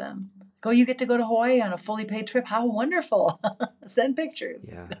jealous of them. Go, you get to go to Hawaii on a fully paid trip. How wonderful. Send pictures.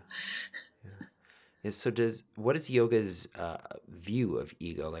 yeah. Yeah. So what is yoga's view of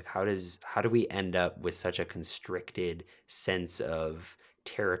ego? Like how do we end up with such a constricted sense of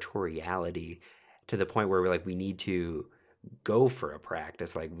territoriality to the point where we need to go for a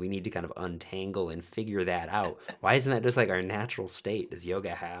practice, like we need to kind of untangle and figure that out? Why isn't that just like our natural state? Does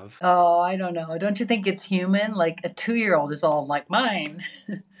yoga have? Oh, I don't know. Don't you think it's human? Like a 2-year-old is all like mine.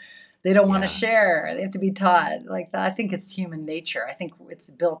 They don't want to Yeah. share. They have to be taught like that. I think it's human nature. I think it's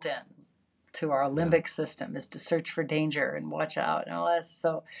built in to our Yeah. limbic system is to search for danger and watch out and all that.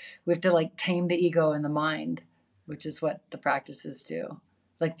 So we have to like tame the ego and the mind, which is what the practices do.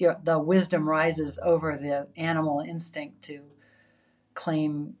 Like the wisdom rises over the animal instinct to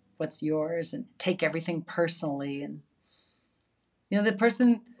claim what's yours and take everything personally. And the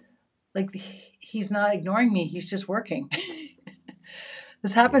person, like, he's not ignoring me, he's just working.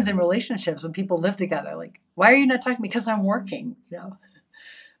 This happens Yeah. in relationships when people live together. Like, why are you not talking to me? Because I'm working.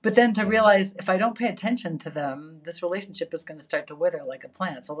 But then to Yeah. realize if I don't pay attention to them, this relationship is going to start to wither like a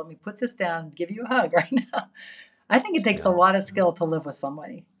plant. So let me put this down and give you a hug right now. I think it takes a Yeah. lot of skill to live with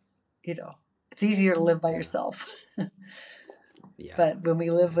somebody. It's easier to live by Yeah. yourself. Yeah. But when we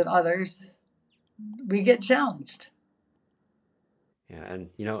live with others, we get challenged. Yeah, and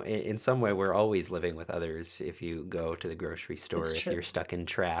in some way, we're always living with others. If you go to the grocery It's store, if true. you're stuck in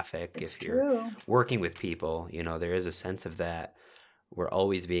traffic, It's if you're true. working with people, there is a sense of that. We're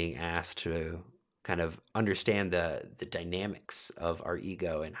always being asked to kind of understand the dynamics of our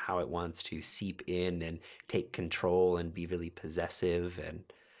ego and how it wants to seep in and take control and be really possessive. And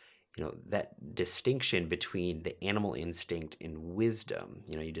that distinction between the animal instinct and wisdom.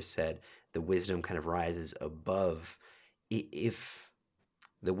 You just said the wisdom kind of rises above. If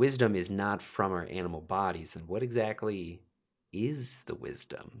the wisdom is not from our animal bodies, then what exactly is the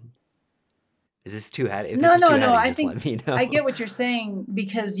wisdom? Is this too heady? If this No, is no, too no. heady, I just think let me I know. get what you're saying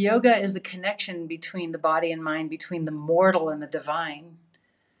because yoga is a connection between the body and mind, between the mortal and the divine.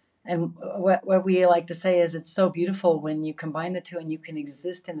 And what we like to say is it's so beautiful when you combine the two and you can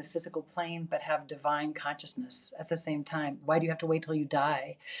exist in the physical plane but have divine consciousness at the same time. Why do you have to wait till you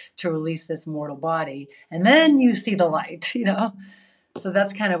die to release this mortal body? And then you see the light? So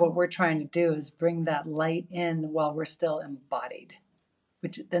that's kind of what we're trying to do is bring that light in while we're still embodied.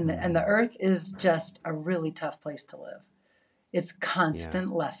 And the Mm, earth is just a really tough place to live. It's yeah,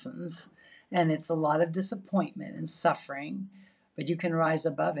 constant lessons and it's a lot of disappointment and suffering, but you can rise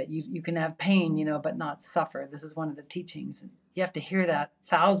above it. You can have pain, but not suffer. This is one of the teachings. You have to hear that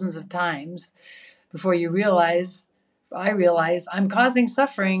thousands of times before you realize. I realize I'm causing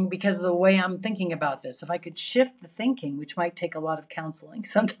suffering because of the way I'm thinking about this. If I could shift the thinking, which might take a lot of counseling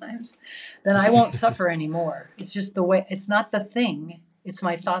sometimes, then I won't suffer anymore. It's just the way, it's not the thing, it's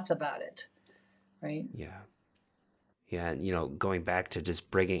my thoughts about it, right? yeah, yeah. And going back to just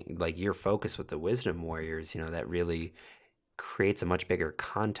bringing like your focus with the wisdom warriors, that really creates a much bigger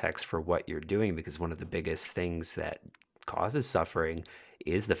context for what you're doing, because one of the biggest things that causes suffering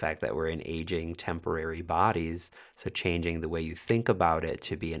is the fact that we're in aging temporary bodies. So changing the way you think about it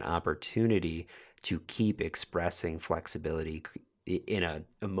to be an opportunity to keep expressing flexibility in an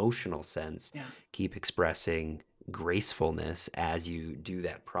emotional sense, Yeah. keep expressing gracefulness as you do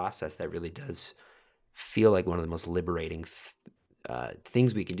that process, that really does feel like one of the most liberating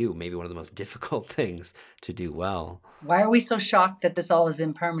things we can do, maybe one of the most difficult things to do well. Why are we so shocked that this all is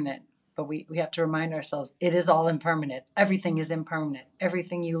impermanent? But we have to remind ourselves it is all impermanent. Everything is impermanent.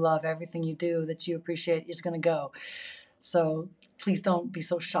 Everything you love, everything you do that you appreciate is going to go. So please don't be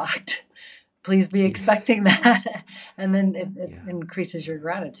so shocked. Please be Yeah. expecting that. And then it Yeah. increases your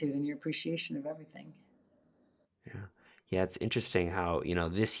gratitude and your appreciation of everything. Yeah. Yeah, it's interesting how,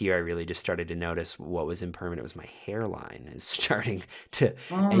 this year I really just started to notice what was impermanent was my hairline is starting to,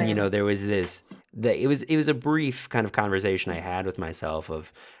 Oh, and man. there was this that it was a brief kind of conversation I had with myself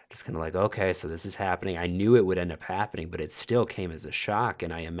of just kind of like, okay, so this is happening. I knew it would end up happening, but it still came as a shock.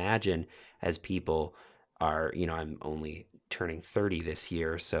 And I imagine as people are, I'm only turning 30 this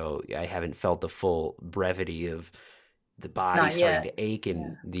year, so I haven't felt the full brevity of the body Not starting yet. to ache Yeah,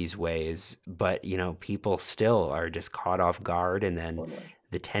 in these ways, but people still are just caught off guard, and then totally.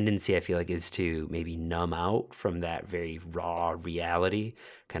 the tendency I feel like is to maybe numb out from that very raw reality,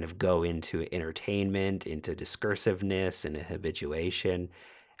 kind of go into entertainment, into discursiveness and habituation,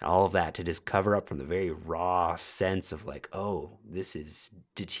 all of that to just cover up from the very raw sense of like, oh, this is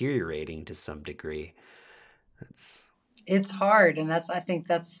deteriorating to some degree. That's It's hard, and I think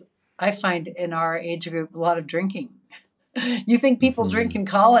that's I find in our age group a lot of drinking. You think people drink mm-hmm. in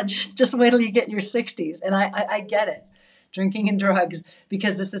college? Just wait till you get in your 60s. And I get it, drinking and drugs,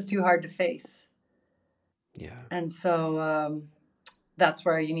 because this is too hard to face. Yeah. And so that's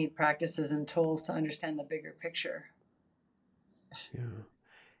where you need practices and tools to understand the bigger picture Yeah.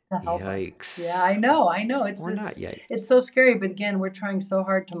 to help us. Yeah, Yikes. I know. Or not yet. It's so scary, but again, we're trying so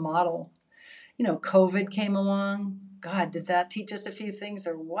hard to model. You know, COVID came along. God, did that teach us a few things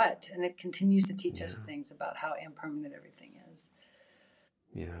or what? And it continues to teach us Yeah. things about how impermanent everything is.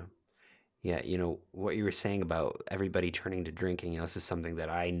 Yeah. Yeah, what you were saying about everybody turning to drinking, this is something that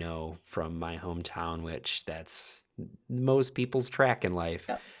I know from my hometown, which that's most people's track in life.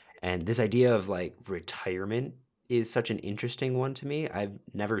 Yeah. And this idea of like retirement is such an interesting one to me. I've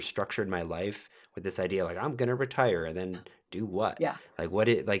never structured my life with this idea like I'm gonna retire and then do what? Yeah. Like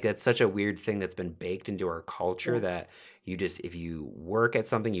like that's such a weird thing that's been baked into our culture Yeah. that you just if you work at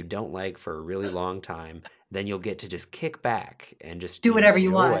something you don't like for a really long time, then you'll get to just kick back and just Do whatever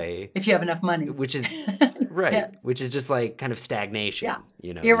you want enjoy, if you have enough money. which is Yeah. right, which is just like kind of Yeah. stagnation.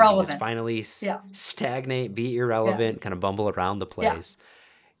 You can just Irrelevant. finally Yeah. stagnate, be Yeah. irrelevant, kind of bumble around the Yeah. place.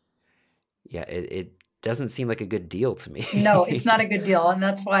 Yeah, it doesn't seem like a good deal to No, it's not a me. good deal. And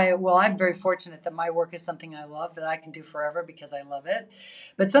that's why, well, I'm very fortunate that my work is something I love that I can do forever because I love it.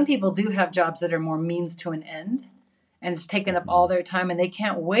 But some people do have jobs that are more means to an end and it's taken up all Hmm. their time and they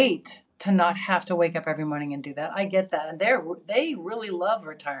can't wait to not have to wake up every morning and do that. I get that. And they really love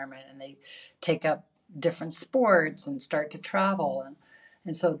retirement and they take up different sports and start to travel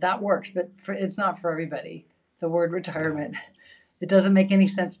and so that works, but it's not for everybody. The word Yeah, retirement, it doesn't make any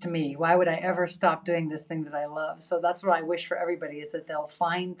sense to me. Why would I ever stop doing this thing that I love? So that's what I wish for everybody is that they'll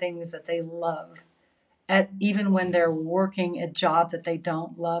find things that they love at even when yeah, they're working a job that they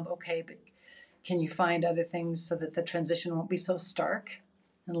don't love. Okay, but can you find other things so that the transition won't be so stark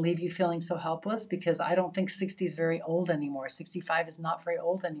and leave you feeling so helpless? Because I don't think 60 is very old anymore. 65 is not very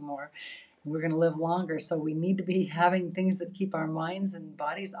old anymore. We're going to live longer, so we need to be having things that keep our minds and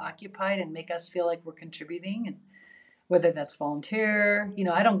bodies occupied and make us feel like we're contributing and whether that's volunteer. You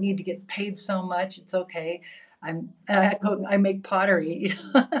know, I don't need to get paid so much. It's okay. I make pottery,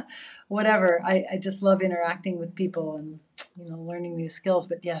 whatever. I just love interacting with people and learning new skills.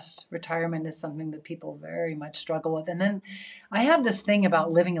 But yes, retirement is something that people very much struggle with. And then I have this thing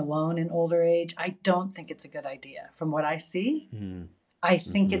about living alone in older age. I don't think it's a good idea. From what I see, mm-hmm. I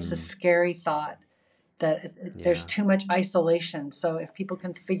think it's a Mm-hmm. scary thought that there's Yeah, too much isolation. So if people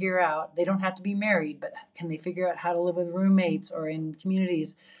can figure out, they don't have to be married, but can they figure out how to live with roommates or in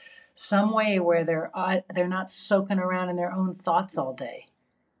communities, some way where they're not soaking around in their own thoughts all day.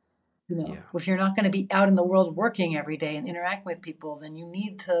 You know, yeah, if you're not going to be out in the world working every day and interacting with people, then you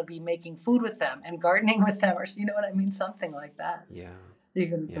need to be making food with them and gardening with them, or you know what I mean, something like that. yeah, You're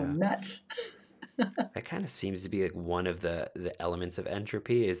going to go yeah. nuts. That kind of seems to be like one of the elements of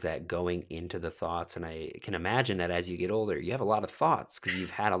entropy is that going into the thoughts. And I can imagine that as you get older, you have a lot of thoughts because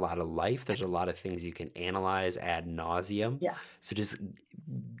you've had a lot of life. There's a lot of things you can analyze ad nauseum. Yeah. So just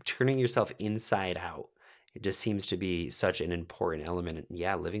turning yourself inside out, it just seems to be such an important element. And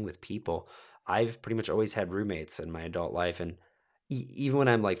yeah, living with people. I've pretty much always had roommates in my adult life, and even when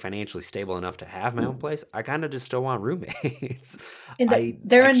I'm like financially stable enough to have my own place, I kind of just still want roommates. And I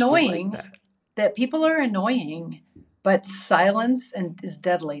they're actually like annoying. that. That people are annoying, but silence is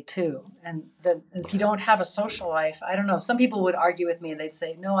deadly too. And if you Yeah. don't have a social life, I don't know. Some people would argue with me. They'd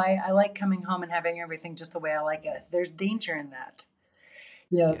say, "No, I like coming home and having everything just the way I like it." There's danger in that.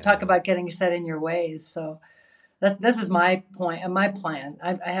 You know, talk Yeah. about getting set in your ways. So this is my point and my plan.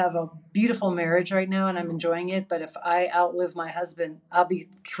 I have a beautiful marriage right now, and I'm enjoying it. But if I outlive my husband, I'll be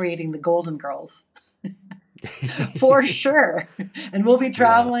creating the Golden Girls for sure. And we'll be Yeah.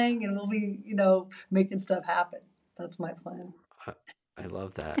 traveling and we'll be, making stuff happen. That's my plan. I, I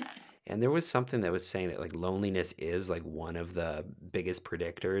love that. And there was something that was saying that like loneliness is like one of the biggest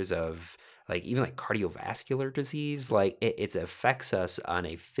predictors of like even like cardiovascular disease. Like it affects us on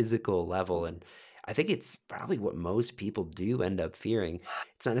a physical level. And I think it's probably what most people do end up fearing.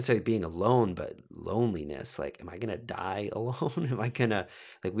 It's not necessarily being alone, but loneliness. Like, am I gonna die alone? Am I gonna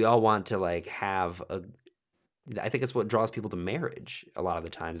like we all want to like have a I think it's what draws people to marriage a lot of the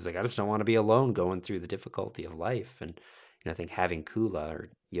times. It's like I just don't want to be alone going through the difficulty of life. And I think having Kula or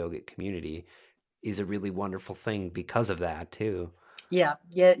yogic community is a really wonderful thing because of that too. Yeah,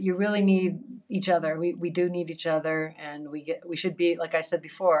 yeah, you really need each other. We do need each other, and we should be, like I said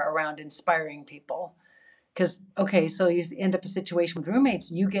before, around inspiring people. Because okay, so you end up a situation with roommates,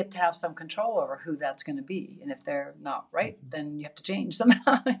 you get to have some control over who that's going to be, and if they're not right, Mhm. then you have to change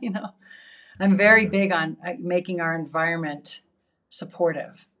somehow. I'm very Yeah, big on making our environment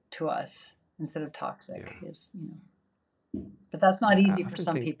supportive to us instead of yeah, toxic. But that's not yeah. I easy for often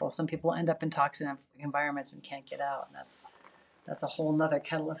some think, people. Some people end up in toxic environments and can't get out, and that's a whole nother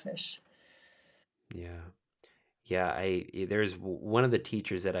kettle of fish. yeah. Yeah, there's one of the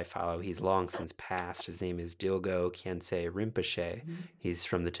teachers that I follow. He's long since passed. His name is Dilgo Khyentse Rinpoche. Mhm. He's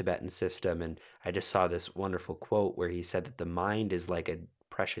from the Tibetan system, and I just saw this wonderful quote where he said that the mind is like a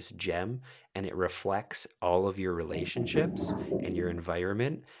precious gem, and it reflects all of your relationships and your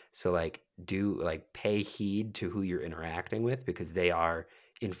environment. So like pay heed to who you're interacting with because they are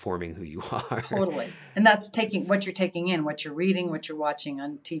informing who you are. Totally. And that's taking It's what you're taking in, what you're reading, what you're watching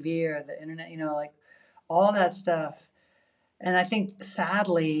on TV or the internet, like all that stuff. And I think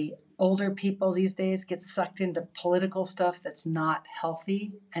sadly, older people these days get sucked into political stuff that's not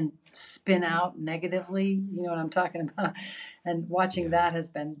healthy and spin out negatively. You know what I'm talking about? And watching yeah. that has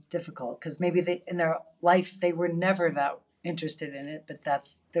been difficult because maybe they in their life they were never that interested in it, but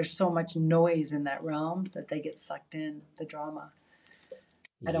there's so much noise in that realm that they get sucked in the drama.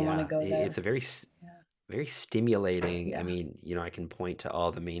 I don't want to Yeah, go it's there. a very stimulating. I Yeah. mean, I can point to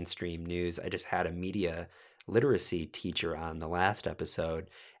all the mainstream news. I just had a media literacy teacher on the last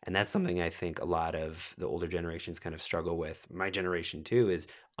episode, and that's something I think a lot of the older generations kind of struggle with. My generation too is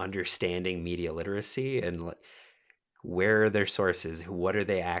understanding media literacy and like where are their sources? What are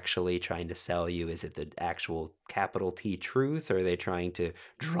they actually trying to sell you? Is it the actual capital T truth, or are they trying to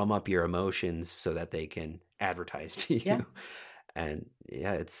drum up your emotions so that they can advertise to Yeah. you? And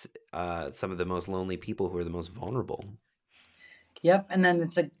yeah, it's some of the most lonely people who are the most vulnerable. Yep. And then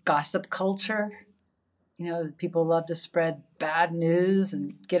it's a gossip culture. People love to spread bad news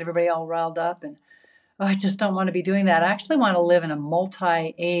and get everybody all riled up. And oh, I just don't want to be doing that. I actually want to live in a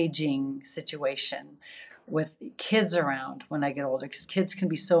multi-aging situation with kids around when I get older, because kids can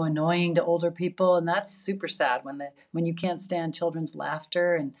be so annoying to older people, and that's super sad when you can't stand children's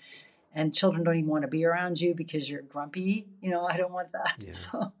laughter and children don't even want to be around you because you're grumpy. I don't want that. Yeah,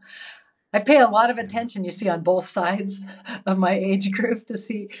 So I pay a lot of yeah. attention, you see, on both sides of my age group to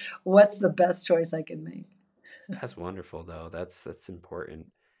see what's the best choice I can make. That's wonderful though. That's important.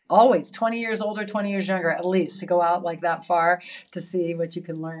 Always 20 years older, 20 years younger, at least to go out like that far to see what you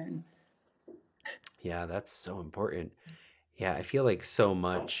can learn. Yeah, that's so important. Yeah, I feel like so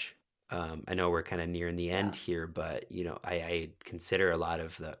much. I know we're kind of nearing the end Yeah. here, but I consider a lot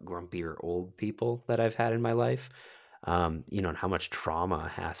of the grumpier old people that I've had in my life. And how much trauma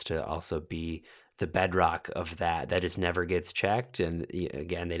has to also be the bedrock of that. That just never gets checked, and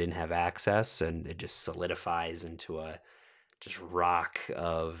again, they didn't have access, and it just solidifies into a just rock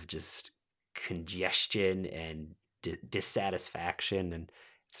of just congestion and dissatisfaction, and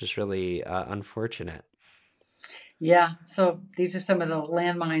it's just really unfortunate. Yeah. So these are some of the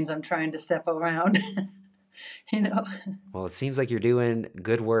landmines I'm trying to step around, you know. Well, it seems like you're doing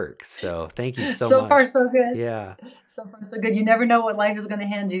good work, so thank you so So far, much. so good. Yeah, So far, so good. You never know what life is going to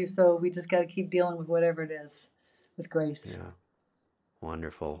hand you. So we just got to keep dealing with whatever it is with grace. yeah,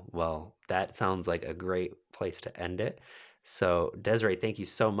 wonderful. Well, that sounds like a great place to end it. So, Desiree, thank you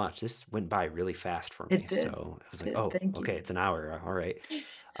so much. This went by really fast for me. It did. So I was like, Did. oh, Thank okay, you. it's an hour. All right.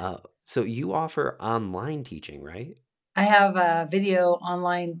 So you offer online teaching, right? I have a video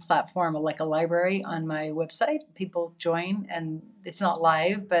online platform, like a library on my website. People join, and it's not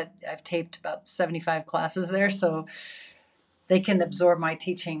live, but I've taped about 75 classes there. So they can absorb my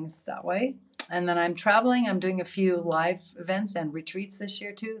teachings that way. And then I'm traveling. I'm doing a few live events and retreats this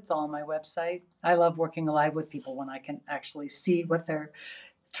year too. It's all on my website. I love working live with people when I can actually see what they're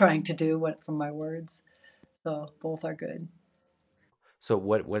trying to do from my words. So both are good. So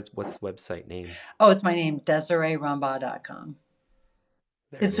what's the website name? Oh, it's my name, DesireeRumbaugh.com.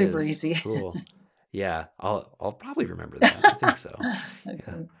 There It's it super is. easy. Cool. Yeah, I'll probably remember that. I think so. Yeah.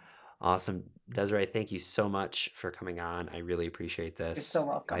 Okay. Awesome. Desiree, thank you so much for coming on. I really appreciate You're this. so I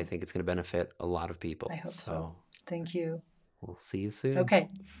welcome. think it's going to benefit a lot of I people. hope so. So Thank you. we'll see you soon. Okay.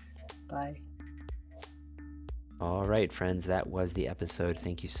 Bye. All right, friends, that was the episode.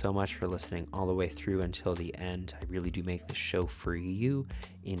 Thank you so much for listening all the way through until the end. I really do make the show for you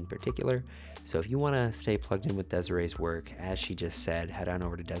in particular. So if you want to stay plugged in with Desiree's work, as she just said, head on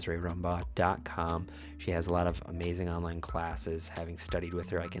over to DesireeRumbaugh.com. She has a lot of amazing online classes. Having studied with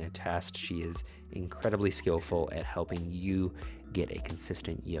her, I can attest she is incredibly skillful at helping you get a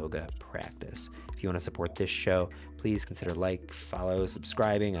consistent yoga practice. If you want to support this show, please consider follow,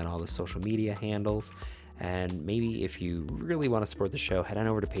 subscribing on all the social media handles. And maybe if you really want to support the show, head on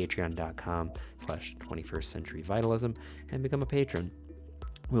over to patreon.com/21stcenturyvitalism and become a patron.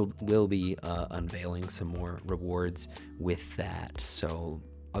 We'll be unveiling some more rewards with that. So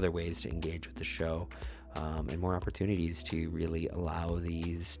other ways to engage with the show, and more opportunities to really allow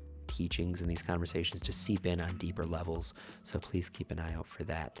these teachings and these conversations to seep in on deeper levels. So please keep an eye out for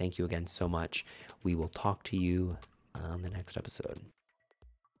that. Thank you again so much. We will talk to you on the next episode.